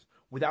vendors,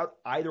 without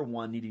either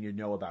one needing to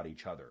know about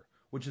each other,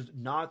 which is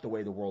not the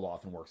way the world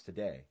often works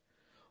today.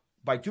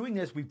 By doing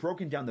this, we've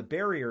broken down the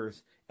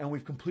barriers and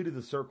we've completed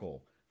the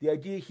circle. The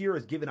idea here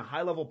is, given a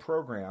high-level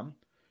program,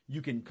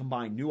 you can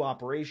combine new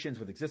operations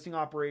with existing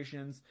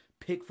operations,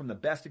 pick from the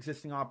best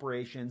existing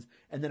operations,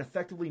 and then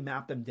effectively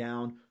map them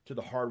down to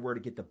the hardware to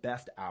get the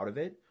best out of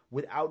it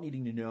without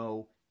needing to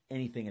know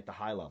anything at the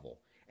high level.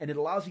 And it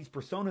allows these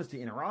personas to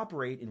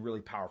interoperate in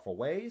really powerful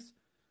ways,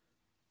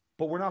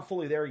 but we're not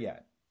fully there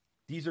yet.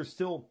 These are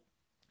still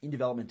in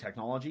development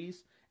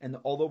technologies, and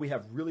although we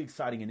have really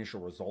exciting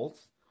initial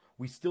results,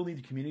 we still need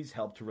the community's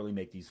help to really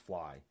make these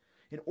fly.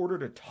 In order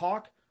to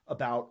talk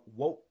about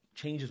what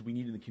changes we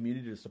need in the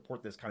community to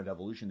support this kind of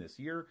evolution this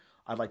year,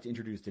 I'd like to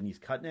introduce Denise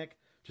Kutnick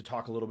to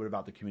talk a little bit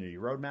about the community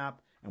roadmap.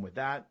 And with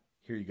that,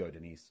 here you go,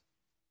 Denise.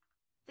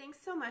 Thanks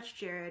so much,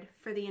 Jared,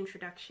 for the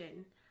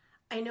introduction.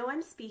 I know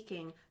I'm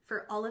speaking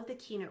for all of the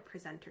keynote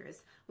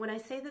presenters when I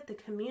say that the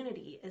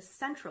community is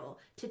central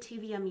to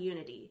TVM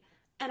Unity,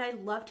 and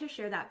I'd love to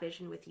share that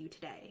vision with you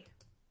today.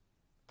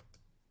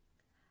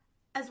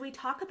 As we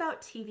talk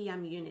about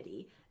TVM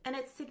Unity and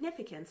its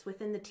significance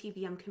within the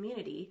TVM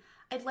community,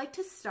 I'd like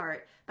to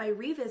start by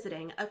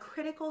revisiting a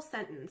critical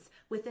sentence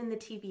within the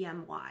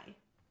TVM why.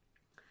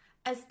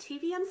 As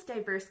TVM's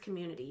diverse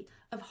community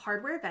of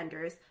hardware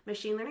vendors,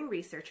 machine learning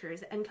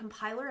researchers, and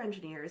compiler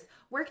engineers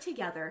work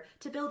together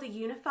to build a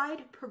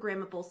unified,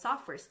 programmable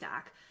software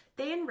stack,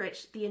 they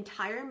enrich the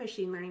entire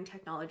machine learning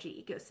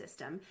technology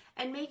ecosystem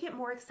and make it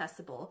more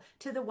accessible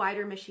to the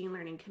wider machine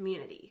learning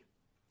community.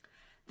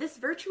 This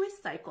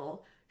virtuous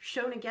cycle,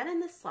 shown again in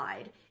this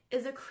slide,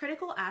 is a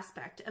critical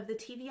aspect of the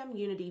TVM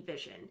Unity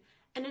vision,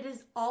 and it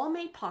is all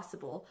made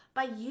possible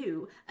by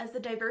you as the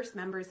diverse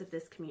members of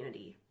this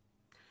community.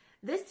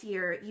 This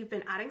year, you've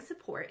been adding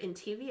support in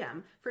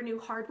TVM for new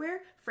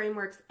hardware,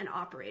 frameworks, and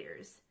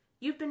operators.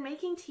 You've been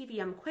making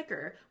TVM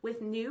quicker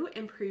with new,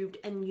 improved,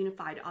 and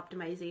unified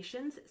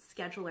optimizations,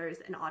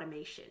 schedulers, and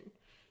automation.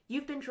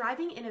 You've been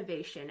driving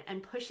innovation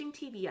and pushing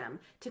TVM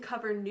to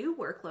cover new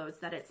workloads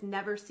that it's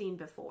never seen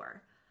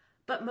before.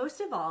 But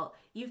most of all,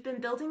 you've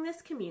been building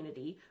this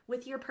community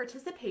with your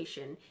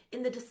participation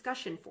in the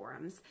discussion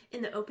forums,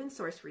 in the open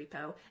source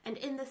repo, and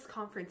in this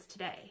conference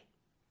today.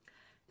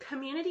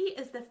 Community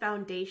is the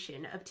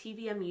foundation of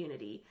TVM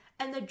Unity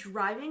and the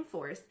driving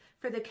force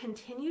for the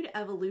continued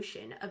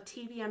evolution of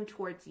TVM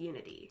towards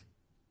Unity.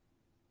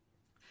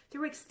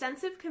 Through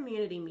extensive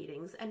community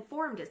meetings and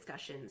forum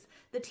discussions,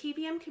 the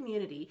TVM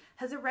community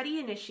has already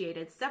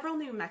initiated several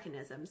new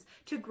mechanisms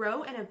to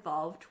grow and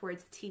evolve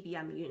towards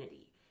TVM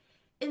Unity.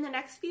 In the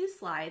next few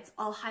slides,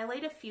 I'll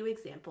highlight a few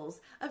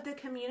examples of the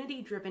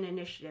community-driven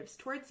initiatives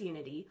towards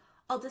Unity.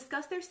 I'll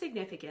discuss their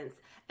significance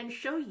and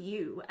show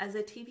you, as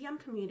a TVM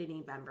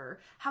community member,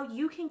 how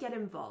you can get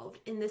involved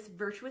in this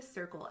virtuous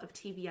circle of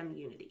TVM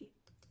Unity.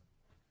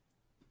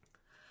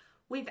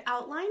 We've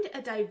outlined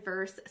a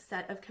diverse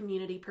set of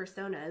community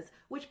personas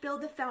which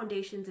build the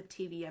foundations of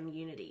TVM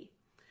Unity,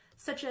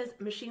 such as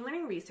machine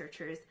learning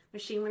researchers,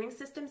 machine learning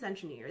systems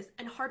engineers,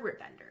 and hardware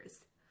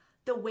vendors.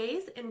 The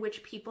ways in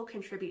which people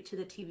contribute to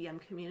the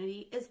TVM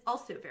community is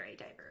also very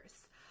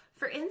diverse.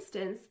 For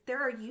instance, there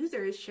are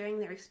users sharing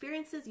their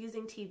experiences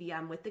using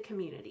TVM with the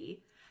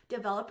community,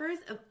 developers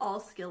of all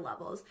skill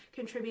levels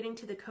contributing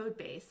to the code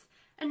base,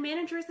 and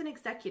managers and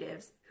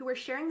executives who are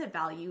sharing the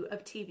value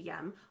of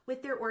TVM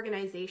with their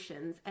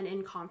organizations and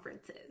in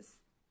conferences.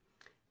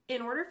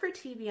 In order for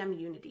TVM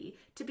Unity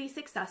to be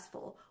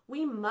successful,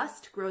 we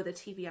must grow the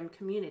TVM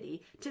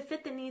community to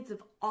fit the needs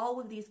of all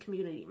of these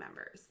community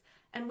members.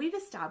 And we've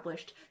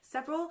established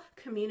several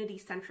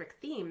community-centric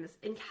themes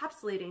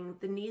encapsulating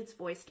the needs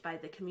voiced by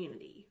the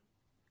community.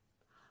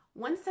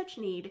 One such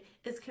need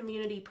is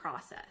community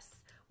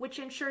process, which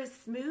ensures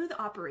smooth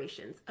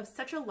operations of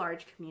such a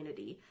large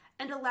community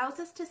and allows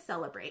us to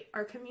celebrate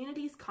our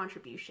community's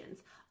contributions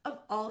of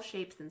all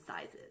shapes and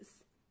sizes.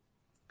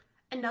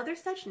 Another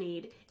such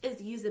need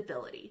is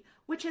usability,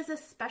 which is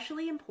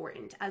especially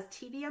important as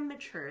TVM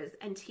matures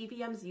and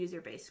TVM's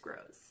user base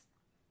grows.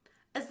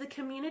 As the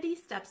community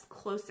steps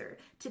closer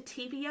to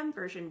TVM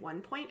version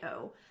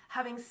 1.0,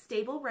 having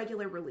stable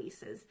regular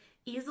releases,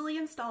 easily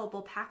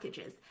installable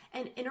packages,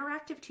 and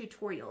interactive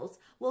tutorials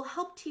will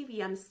help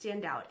TVM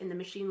stand out in the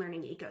machine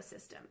learning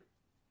ecosystem.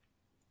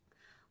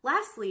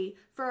 Lastly,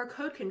 for our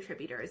code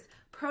contributors,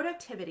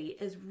 productivity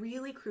is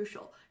really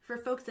crucial for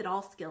folks at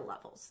all skill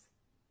levels.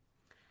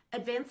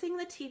 Advancing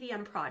the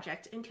TVM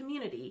project and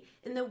community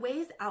in the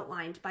ways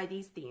outlined by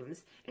these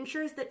themes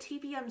ensures that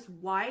TVM's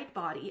wide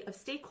body of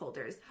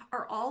stakeholders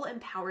are all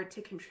empowered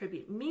to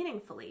contribute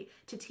meaningfully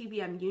to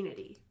TVM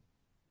Unity.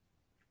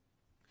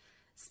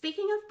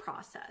 Speaking of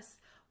process,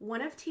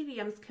 one of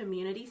TVM's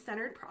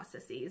community-centered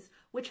processes,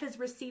 which has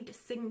received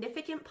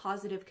significant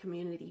positive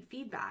community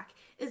feedback,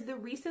 is the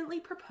recently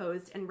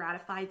proposed and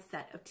ratified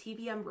set of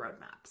TVM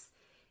roadmaps.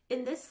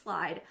 In this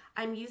slide,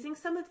 I'm using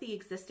some of the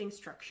existing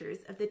structures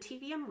of the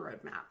TVM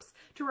roadmaps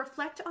to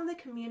reflect on the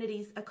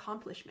community's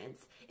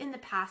accomplishments in the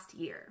past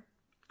year.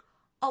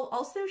 I'll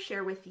also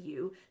share with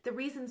you the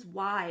reasons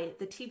why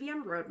the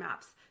TVM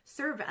roadmaps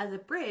serve as a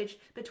bridge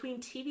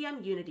between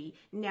TVM Unity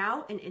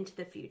now and into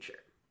the future.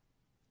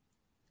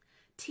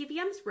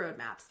 TVM's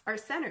roadmaps are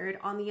centered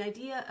on the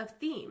idea of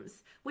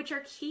themes, which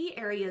are key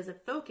areas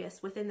of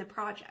focus within the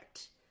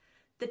project.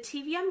 The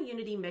TVM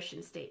Unity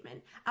mission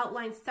statement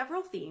outlines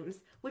several themes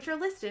which are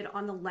listed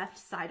on the left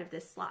side of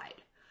this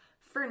slide.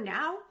 For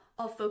now,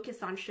 I'll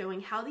focus on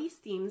showing how these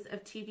themes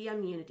of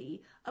TVM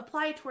Unity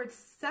apply towards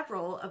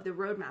several of the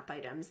roadmap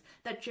items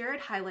that Jared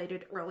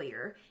highlighted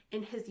earlier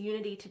in his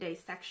Unity Today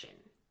section.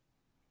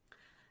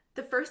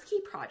 The first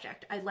key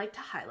project I'd like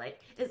to highlight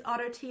is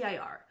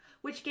AutoTIR,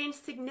 which gained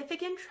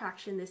significant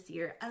traction this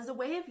year as a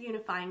way of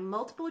unifying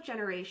multiple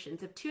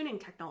generations of tuning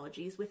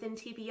technologies within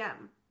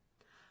TVM.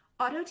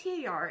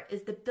 AutoTIR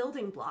is the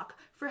building block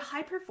for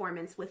high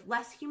performance with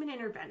less human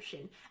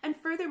intervention, and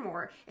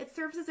furthermore, it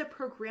serves as a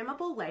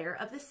programmable layer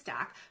of the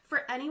stack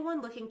for anyone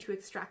looking to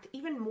extract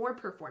even more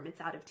performance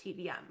out of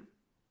TVM.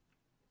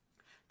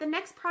 The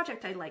next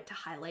project I'd like to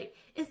highlight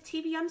is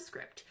TVM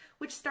Script,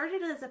 which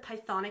started as a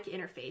Pythonic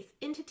interface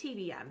into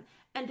TVM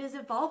and is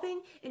evolving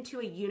into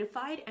a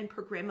unified and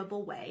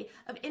programmable way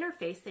of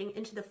interfacing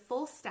into the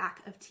full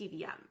stack of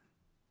TVM.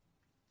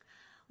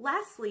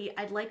 Lastly,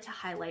 I'd like to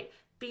highlight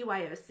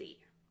BYOC.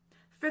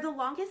 For the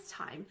longest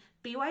time,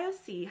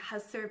 BYOC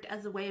has served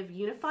as a way of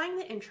unifying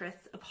the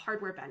interests of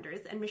hardware vendors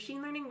and machine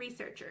learning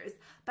researchers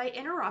by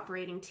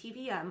interoperating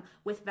TVM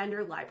with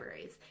vendor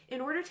libraries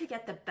in order to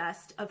get the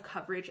best of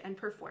coverage and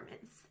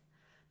performance.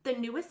 The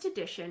newest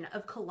edition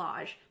of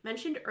Collage,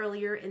 mentioned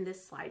earlier in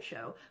this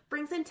slideshow,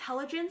 brings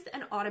intelligence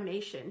and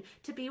automation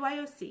to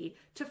BYOC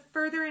to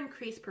further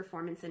increase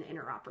performance and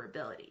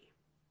interoperability.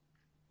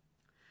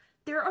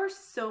 There are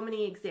so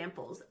many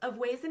examples of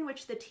ways in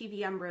which the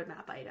TVM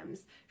roadmap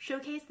items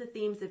showcase the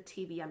themes of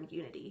TVM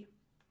Unity.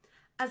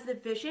 As the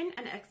vision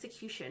and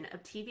execution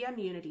of TVM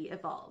Unity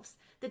evolves,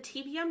 the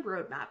TVM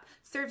roadmap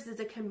serves as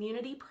a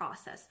community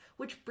process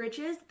which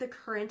bridges the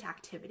current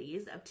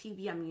activities of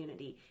TVM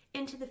Unity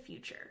into the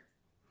future.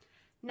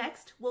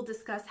 Next, we'll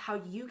discuss how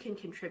you can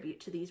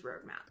contribute to these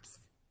roadmaps.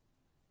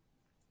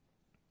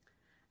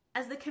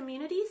 As the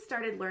community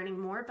started learning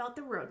more about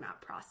the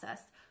roadmap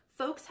process,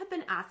 folks have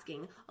been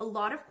asking a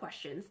lot of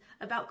questions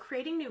about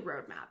creating new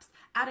roadmaps,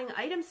 adding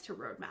items to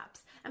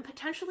roadmaps, and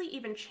potentially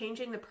even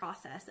changing the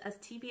process as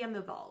TVM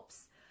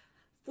evolves.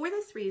 For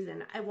this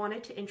reason, I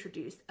wanted to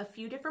introduce a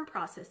few different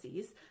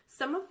processes,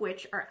 some of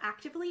which are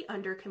actively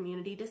under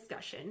community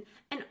discussion,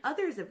 and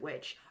others of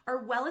which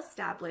are well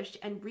established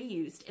and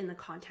reused in the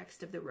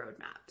context of the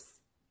roadmaps.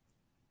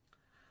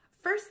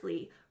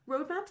 Firstly,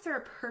 roadmaps are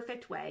a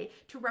perfect way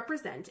to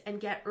represent and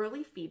get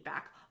early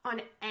feedback on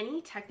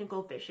any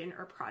technical vision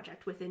or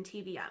project within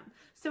TVM,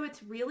 so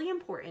it's really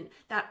important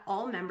that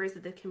all members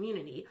of the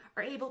community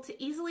are able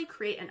to easily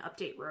create and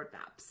update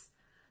roadmaps.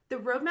 The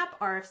roadmap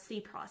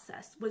RFC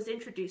process was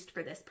introduced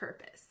for this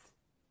purpose.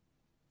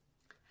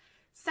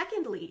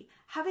 Secondly,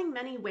 having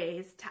many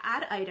ways to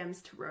add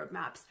items to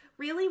roadmaps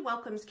really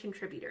welcomes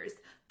contributors,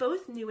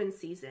 both new and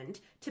seasoned,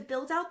 to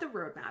build out the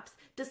roadmaps,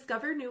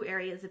 discover new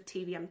areas of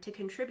TVM to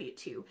contribute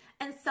to,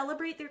 and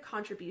celebrate their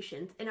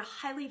contributions in a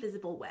highly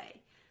visible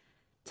way.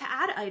 To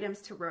add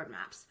items to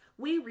roadmaps,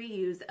 we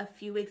reuse a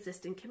few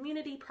existing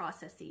community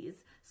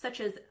processes, such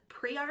as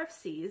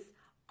pre-RFCs,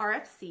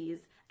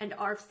 RFCs, and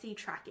RFC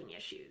tracking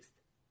issues.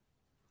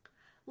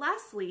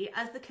 Lastly,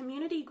 as the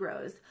community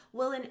grows,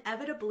 we'll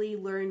inevitably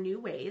learn new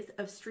ways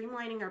of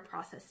streamlining our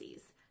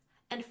processes.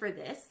 And for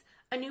this,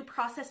 a new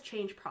process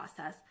change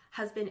process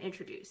has been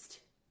introduced.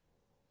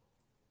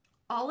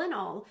 All in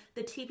all,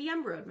 the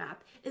TVM roadmap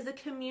is a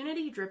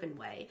community-driven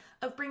way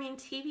of bringing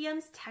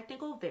TVM's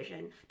technical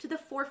vision to the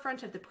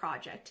forefront of the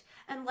project,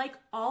 and like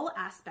all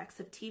aspects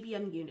of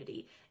TVM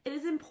Unity, it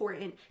is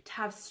important to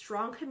have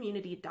strong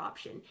community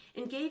adoption,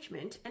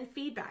 engagement, and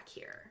feedback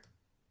here.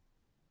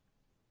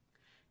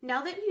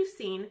 Now that you've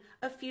seen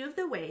a few of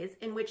the ways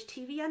in which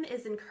TVM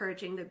is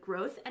encouraging the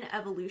growth and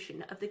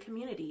evolution of the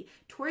community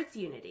towards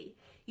Unity,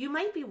 you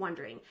might be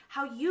wondering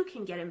how you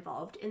can get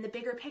involved in the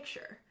bigger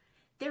picture.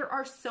 There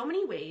are so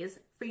many ways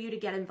for you to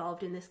get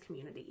involved in this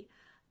community,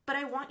 but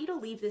I want you to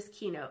leave this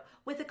keynote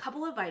with a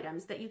couple of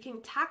items that you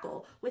can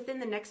tackle within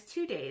the next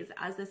 2 days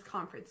as this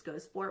conference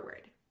goes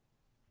forward.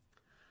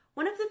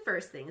 One of the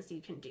first things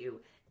you can do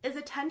is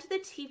attend the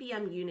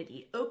TVM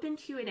Unity Open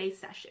Q&A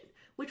session,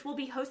 which will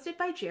be hosted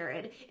by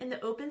Jared in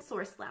the Open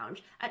Source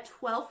Lounge at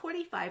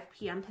 12:45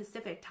 p.m.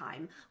 Pacific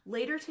Time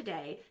later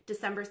today,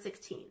 December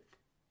 16th.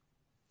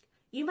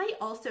 You might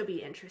also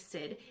be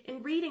interested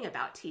in reading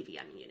about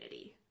TVM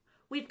Unity.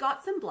 We've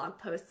got some blog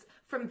posts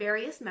from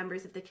various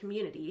members of the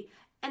community,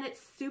 and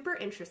it's super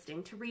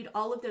interesting to read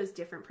all of those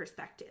different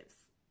perspectives.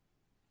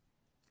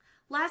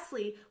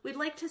 Lastly, we'd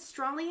like to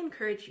strongly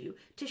encourage you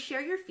to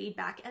share your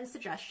feedback and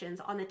suggestions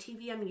on the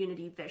TVM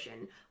Unity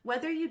vision,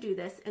 whether you do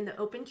this in the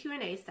open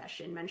Q&A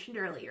session mentioned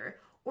earlier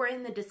or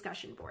in the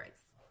discussion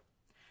boards.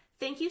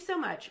 Thank you so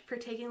much for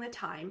taking the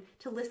time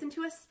to listen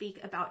to us speak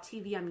about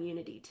TVM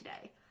Unity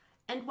today,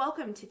 and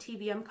welcome to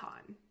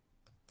TVMCon.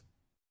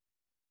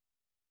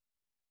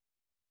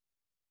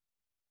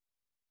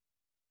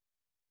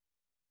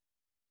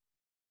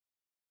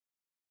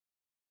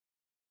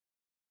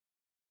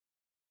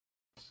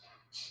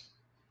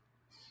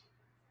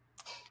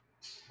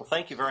 Well,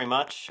 thank you very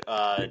much,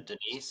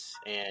 Denise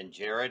and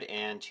Jared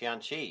and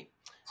Tianqi.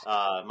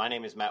 My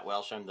name is Matt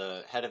Welsh. I'm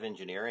the head of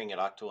engineering at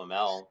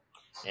Octo-ML,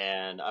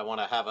 and I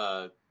want to have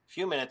a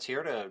few minutes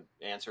here to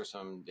answer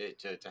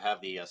to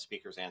have the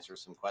speakers answer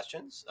some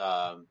questions.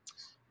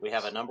 We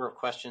have a number of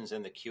questions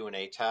in the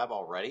Q&A tab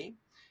already,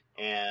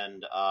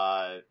 and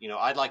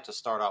I'd like to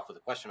start off with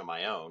a question of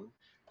my own.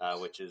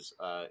 Which is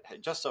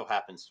just so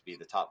happens to be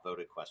the top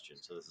voted question.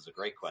 So this is a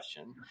great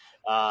question,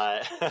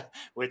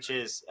 which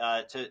is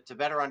to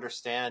better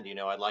understand,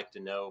 I'd like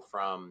to know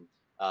from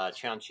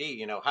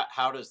Tianqi,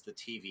 how does the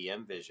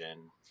TVM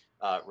vision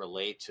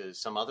relate to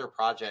some other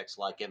projects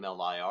like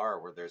MLIR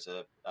where there's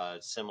a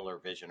similar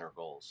vision or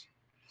goals?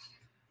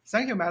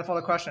 Thank you, Matt, for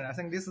the question. I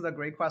think this is a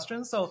great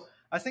question. So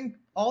I think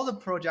all the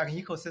project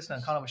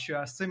ecosystem kind of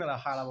share similar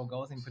high-level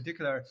goals. In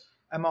particular,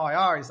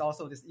 MLIR is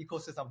also this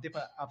ecosystem of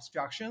different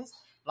abstractions,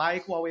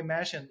 like what we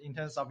mentioned in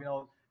terms of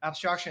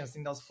abstractions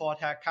in those 4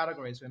 tech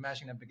categories we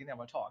mentioned at the beginning of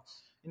our talk.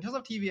 In terms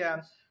of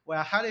TVM, we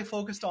are highly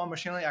focused on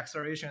machine learning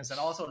accelerations and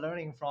also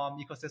learning from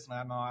ecosystem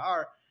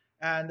MLIR.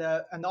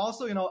 And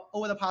also,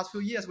 over the past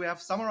few years, we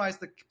have summarized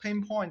the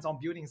pain points on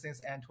building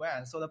things end to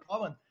end. So the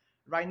problem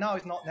right now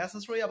is not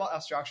necessarily about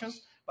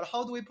abstractions, but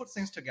how do we put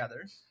things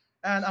together?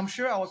 And I'm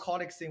sure our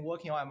colleagues in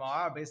working on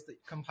MRR-based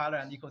compiler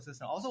and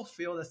ecosystem also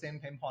feel the same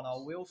pain point,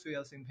 or will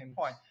feel the same pain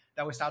point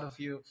that we started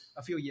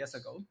a few years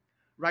ago.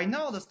 Right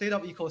now, the state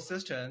of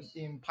ecosystem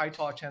in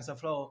PyTorch,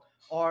 TensorFlow,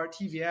 or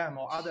TVM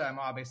or other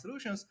MRR-based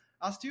solutions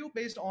are still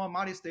based on a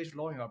multi-stage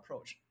learning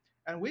approach.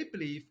 And we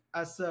believe,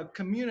 as a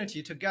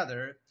community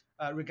together,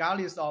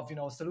 regardless of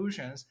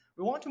solutions,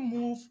 we want to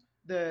move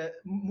the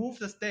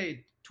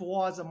state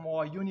towards a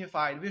more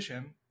unified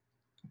vision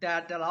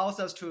that allows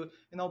us to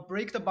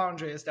break the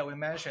boundaries that we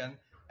mentioned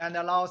and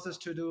allows us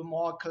to do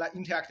more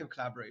interactive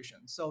collaboration.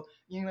 So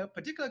in a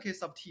particular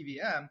case of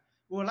TVM,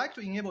 we would like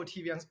to enable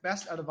TVM's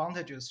best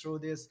advantages through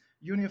this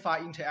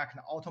unified interact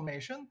and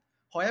automation.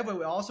 However,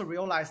 we also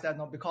realize that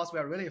because we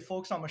are really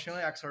focused on machine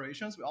learning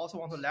accelerations, we also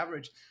want to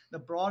leverage the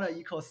broader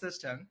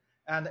ecosystem.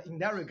 And in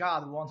that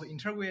regard, we want to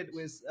integrate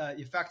with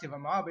effective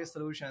ML-based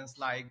solutions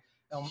like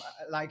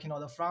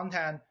the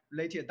front-end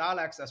related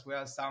dialects, as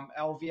well as some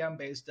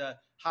LVM-based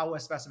hardware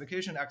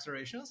specification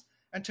accelerations.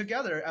 And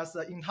together, as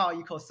the entire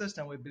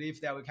ecosystem, we believe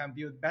that we can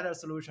build better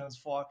solutions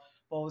for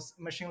both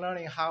machine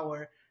learning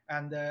hardware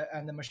and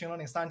the machine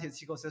learning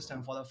scientist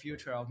ecosystem for the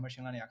future of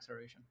machine learning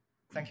acceleration.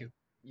 Thank you.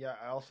 Yeah,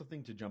 I also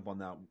think, to jump on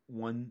that,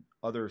 one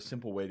other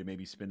simple way to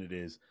maybe spin it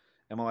is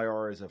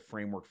MLIR is a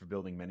framework for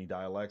building many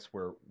dialects,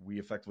 where we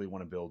effectively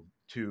want to build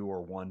 2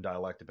 or 1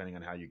 dialect, depending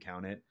on how you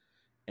count it,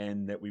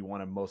 and that we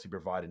want to mostly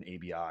provide an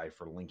ABI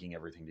for linking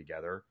everything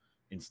together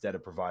instead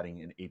of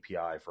providing an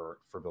API for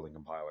building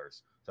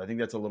compilers. So I think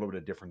that's a little bit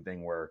of a different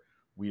thing, where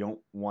we don't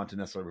want to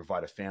necessarily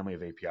provide a family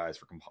of APIs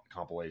for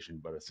compilation,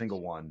 but a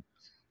single one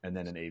and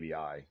then an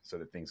ABI so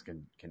that things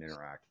can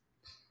interact.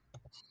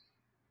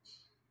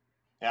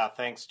 Yeah,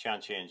 thanks,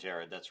 Tianqi and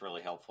Jared. That's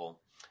really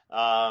helpful.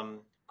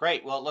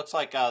 Great. Well, it looks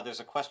like there's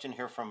a question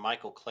here from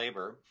Michael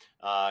Klaber.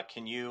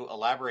 Can you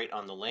elaborate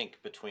on the link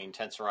between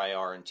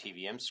TensorIR and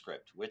TVM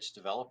script? Which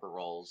developer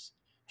roles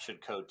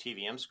should code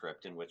TVM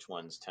script and which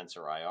ones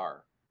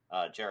TensorIR?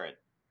 Jared.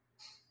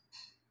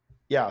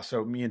 Yeah,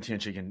 so me and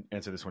Tianqi can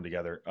answer this one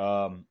together.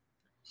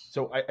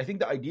 So I think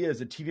the idea is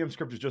that TVM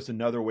script is just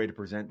another way to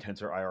present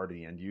TensorIR to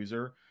the end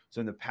user. So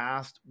in the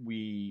past,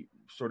 we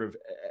sort of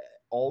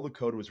all the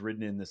code was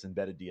written in this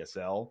embedded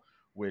DSL,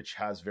 which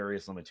has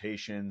various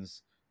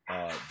limitations.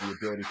 The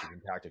ability for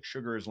syntactic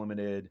sugar is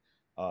limited.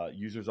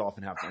 Users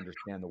often have to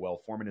understand the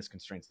well-formatness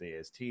constraints of the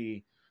AST.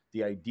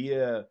 The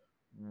idea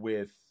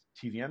with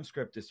TVM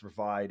script is to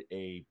provide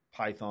a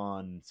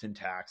Python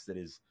syntax that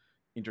is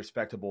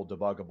introspectable,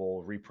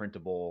 debuggable,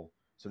 reprintable,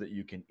 so that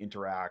you can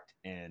interact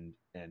and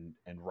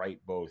write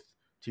both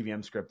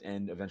TVM script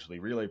and eventually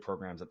relay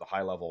programs at the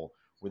high level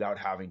without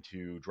having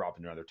to drop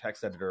into another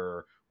text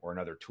editor or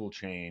another tool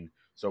chain.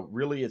 So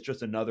really, it's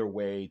just another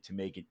way to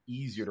make it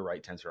easier to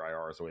write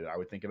TensorIR is the way that I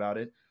would think about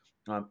it.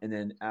 And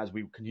then as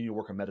we continue to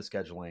work on meta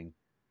scheduling,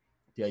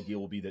 the idea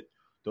will be that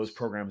those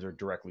programs are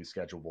directly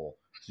schedulable.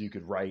 So you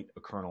could write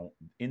a kernel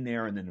in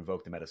there and then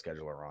invoke the meta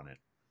scheduler on it.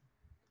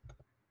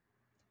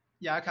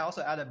 Yeah, I can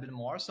also add a bit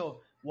more.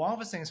 So one of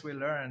the things we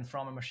learned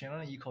from a machine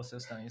learning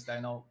ecosystem is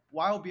that,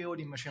 while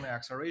building machine learning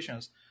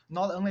accelerations,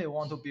 not only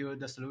want to build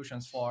the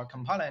solutions for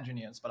compiler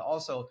engineers, but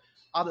also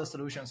other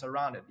solutions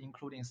around it,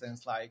 including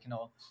things like,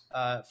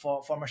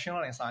 for machine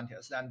learning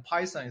scientists. And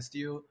Python is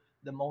still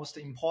the most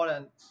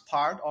important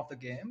part of the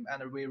game.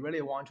 And we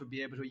really want to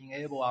be able to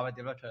enable our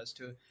developers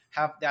to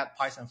have that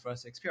Python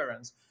first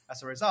experience.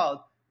 As a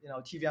result,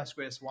 TVM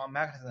script is one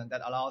mechanism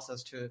that allows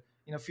us to,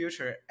 in the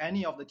future,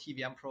 any of the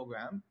TVM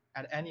program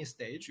at any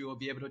stage, you will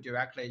be able to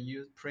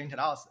directly print it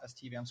out as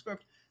TVM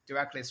script,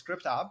 directly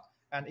script up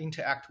and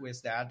interact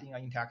with that in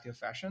an interactive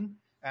fashion,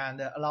 and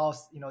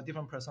allows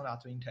different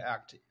personas to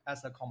interact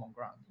as a common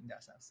ground in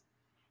that sense.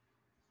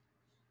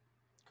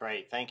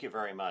 Great, thank you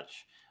very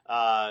much.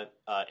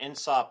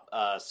 Insop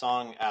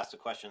Song asked a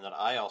question that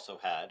I also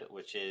had,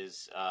 which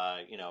is,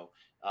 Tianqi,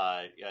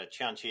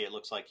 it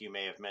looks like you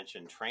may have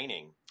mentioned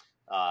training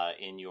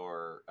in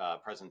your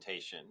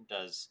presentation.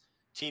 Does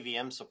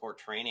TVM support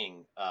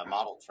training,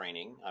 model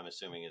training, I'm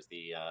assuming is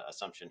the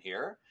assumption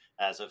here,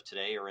 as of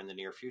today or in the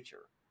near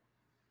future?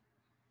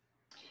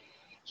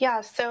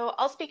 Yeah, so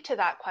I'll speak to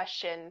that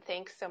question.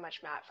 Thanks so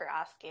much, Matt, for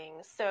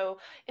asking. So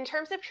in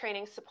terms of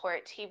training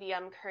support,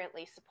 TVM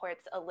currently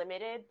supports a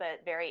limited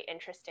but very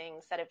interesting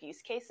set of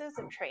use cases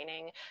of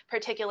training,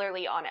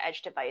 particularly on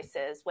edge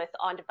devices, with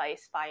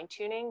on-device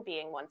fine-tuning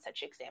being one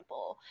such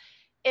example.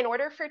 In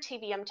order for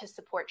TVM to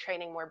support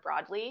training more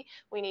broadly,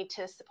 we need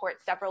to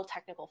support several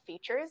technical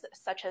features,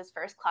 such as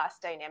first-class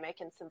dynamic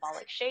and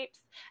symbolic shapes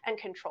and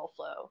control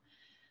flow.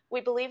 We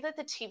believe that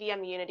the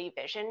TVM Unity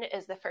vision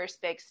is the first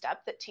big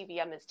step that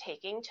TVM is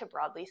taking to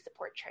broadly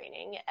support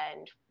training,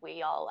 and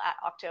we all at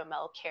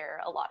OctoML care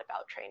a lot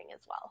about training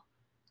as well.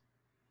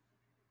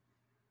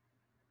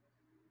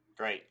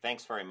 Great,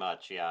 thanks very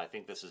much. Yeah, I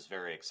think this is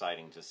very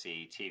exciting to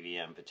see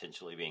TVM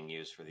potentially being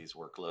used for these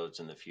workloads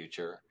in the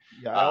future.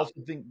 Yeah, I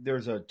also think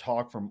there's a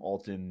talk from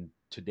Alton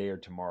today or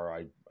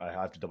tomorrow. I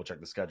have to double check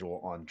the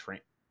schedule on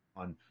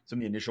some of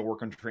the initial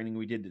work on training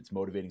we did. It's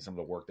motivating some of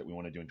the work that we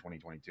want to do in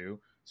 2022.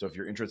 So if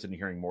you're interested in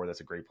hearing more,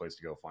 that's a great place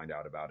to go find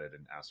out about it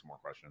and ask some more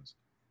questions.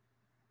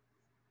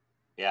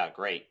 Yeah,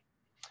 great.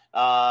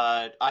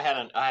 I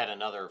had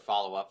another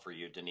follow up for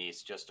you,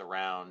 Denise, just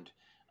around,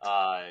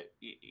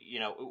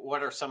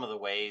 what are some of the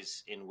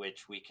ways in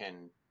which we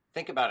can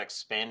think about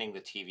expanding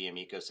the TVM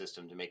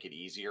ecosystem to make it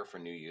easier for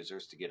new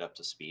users to get up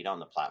to speed on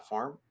the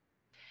platform?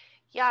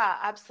 Yeah,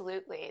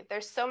 absolutely.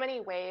 There's so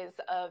many ways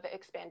of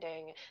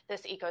expanding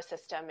this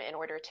ecosystem in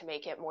order to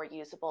make it more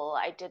usable.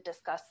 I did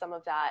discuss some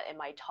of that in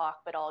my talk,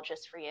 but I'll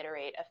just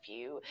reiterate a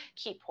few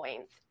key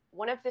points.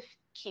 One of the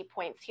key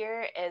points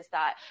here is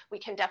that we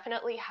can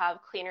definitely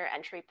have cleaner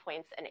entry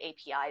points and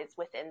APIs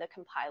within the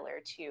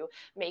compiler to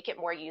make it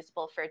more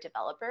usable for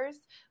developers.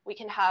 We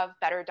can have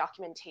better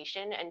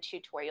documentation and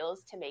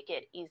tutorials to make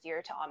it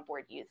easier to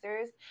onboard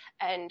users.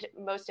 And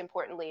most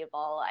importantly of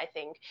all, I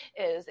think,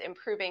 is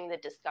improving the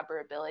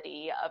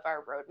discoverability of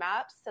our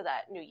roadmaps so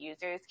that new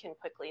users can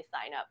quickly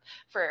sign up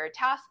for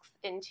tasks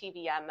in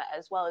TVM,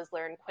 as well as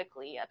learn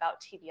quickly about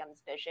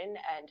TVM's vision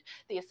and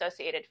the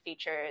associated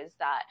features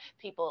that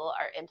people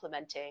are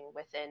implementing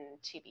within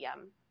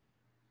TVM.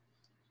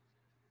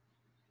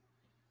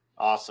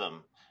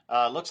 Awesome.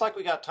 Looks like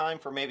we got time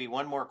for maybe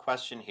one more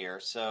question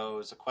here. So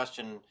it's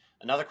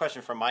another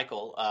question from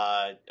Michael.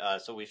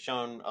 So we've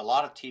shown a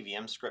lot of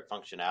TVM script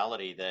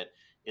functionality that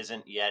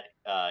isn't yet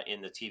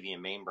in the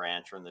TVM main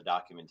branch or in the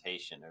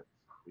documentation.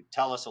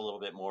 Tell us a little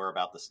bit more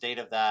about the state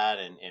of that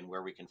and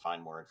where we can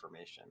find more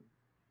information.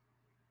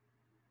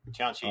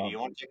 Tianqi, do you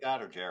want to take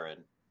that, or Jared?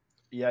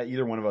 Yeah,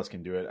 either one of us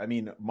can do it. I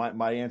mean,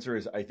 my answer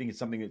is I think it's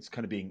something that's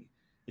kind of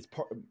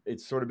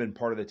it's sort of been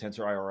part of the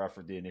Tensor IRF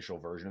for the initial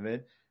version of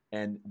it,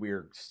 and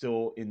we're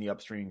still in the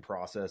upstreaming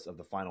process of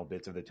the final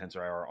bits of the Tensor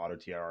IR, Auto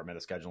TIR, meta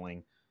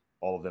scheduling.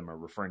 All of them are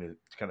referring to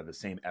kind of the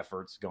same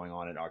efforts going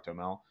on at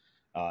OctoML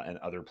and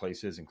other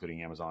places,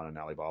 including Amazon and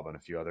Alibaba and a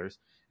few others.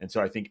 And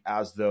so I think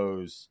as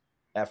those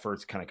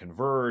efforts kind of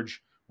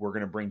converge, we're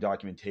going to bring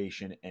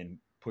documentation and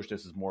push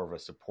this as more of a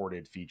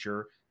supported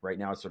feature. Right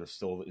now, it's sort of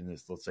still in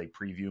this, let's say,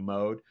 preview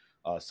mode.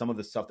 Some of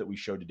the stuff that we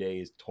showed today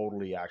is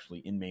totally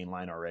actually in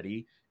mainline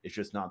already. It's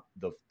just not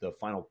the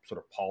final sort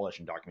of polish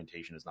and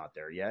documentation is not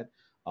there yet.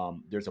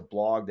 There's a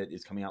blog that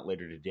is coming out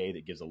later today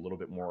that gives a little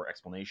bit more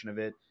explanation of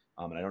it.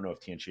 And I don't know if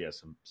Tianqi has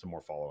some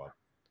more follow-up.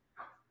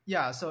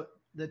 Yeah, so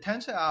the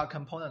Tensor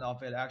component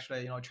of it,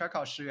 actually, check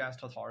out Shiyuan's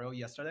tutorial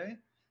yesterday.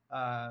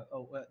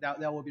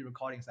 That will be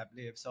recordings, I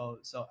believe. So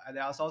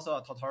there's also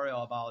a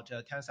tutorial about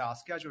Tensor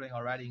scheduling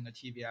already in the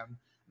TVM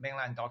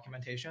mainline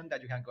documentation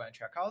that you can go and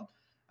check out.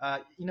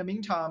 In the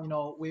meantime,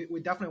 we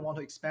definitely want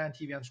to expand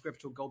TVM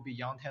script to go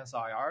beyond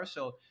Tensor IR.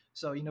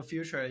 So in the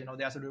future,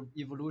 there's an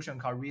evolution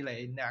called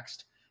Relay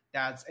next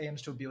that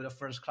aims to build a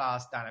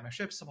first-class dynamic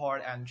shift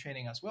support and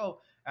training as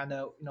well. And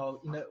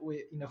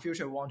in the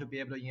future, we want to be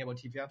able to enable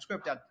TVM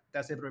script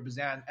that's able to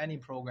represent any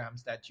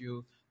programs that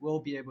you will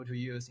be able to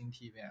use in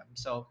TVM.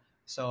 So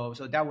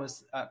that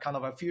was kind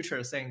of a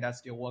future thing that's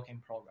still work in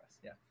progress.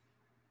 Yeah.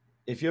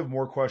 If you have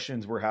more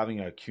questions, we're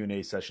having a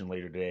Q&A session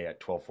later today at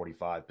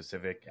 12:45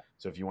 Pacific. Yeah.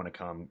 So if you want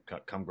to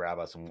come grab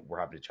us, and we're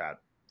happy to chat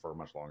for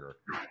much longer.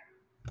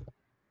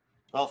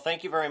 Well,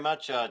 thank you very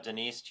much,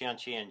 Denise,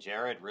 Tianqi, and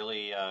Jared.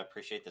 Really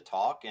appreciate the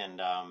talk,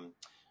 and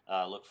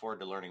look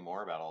forward to learning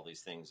more about all these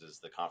things as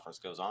the conference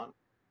goes on.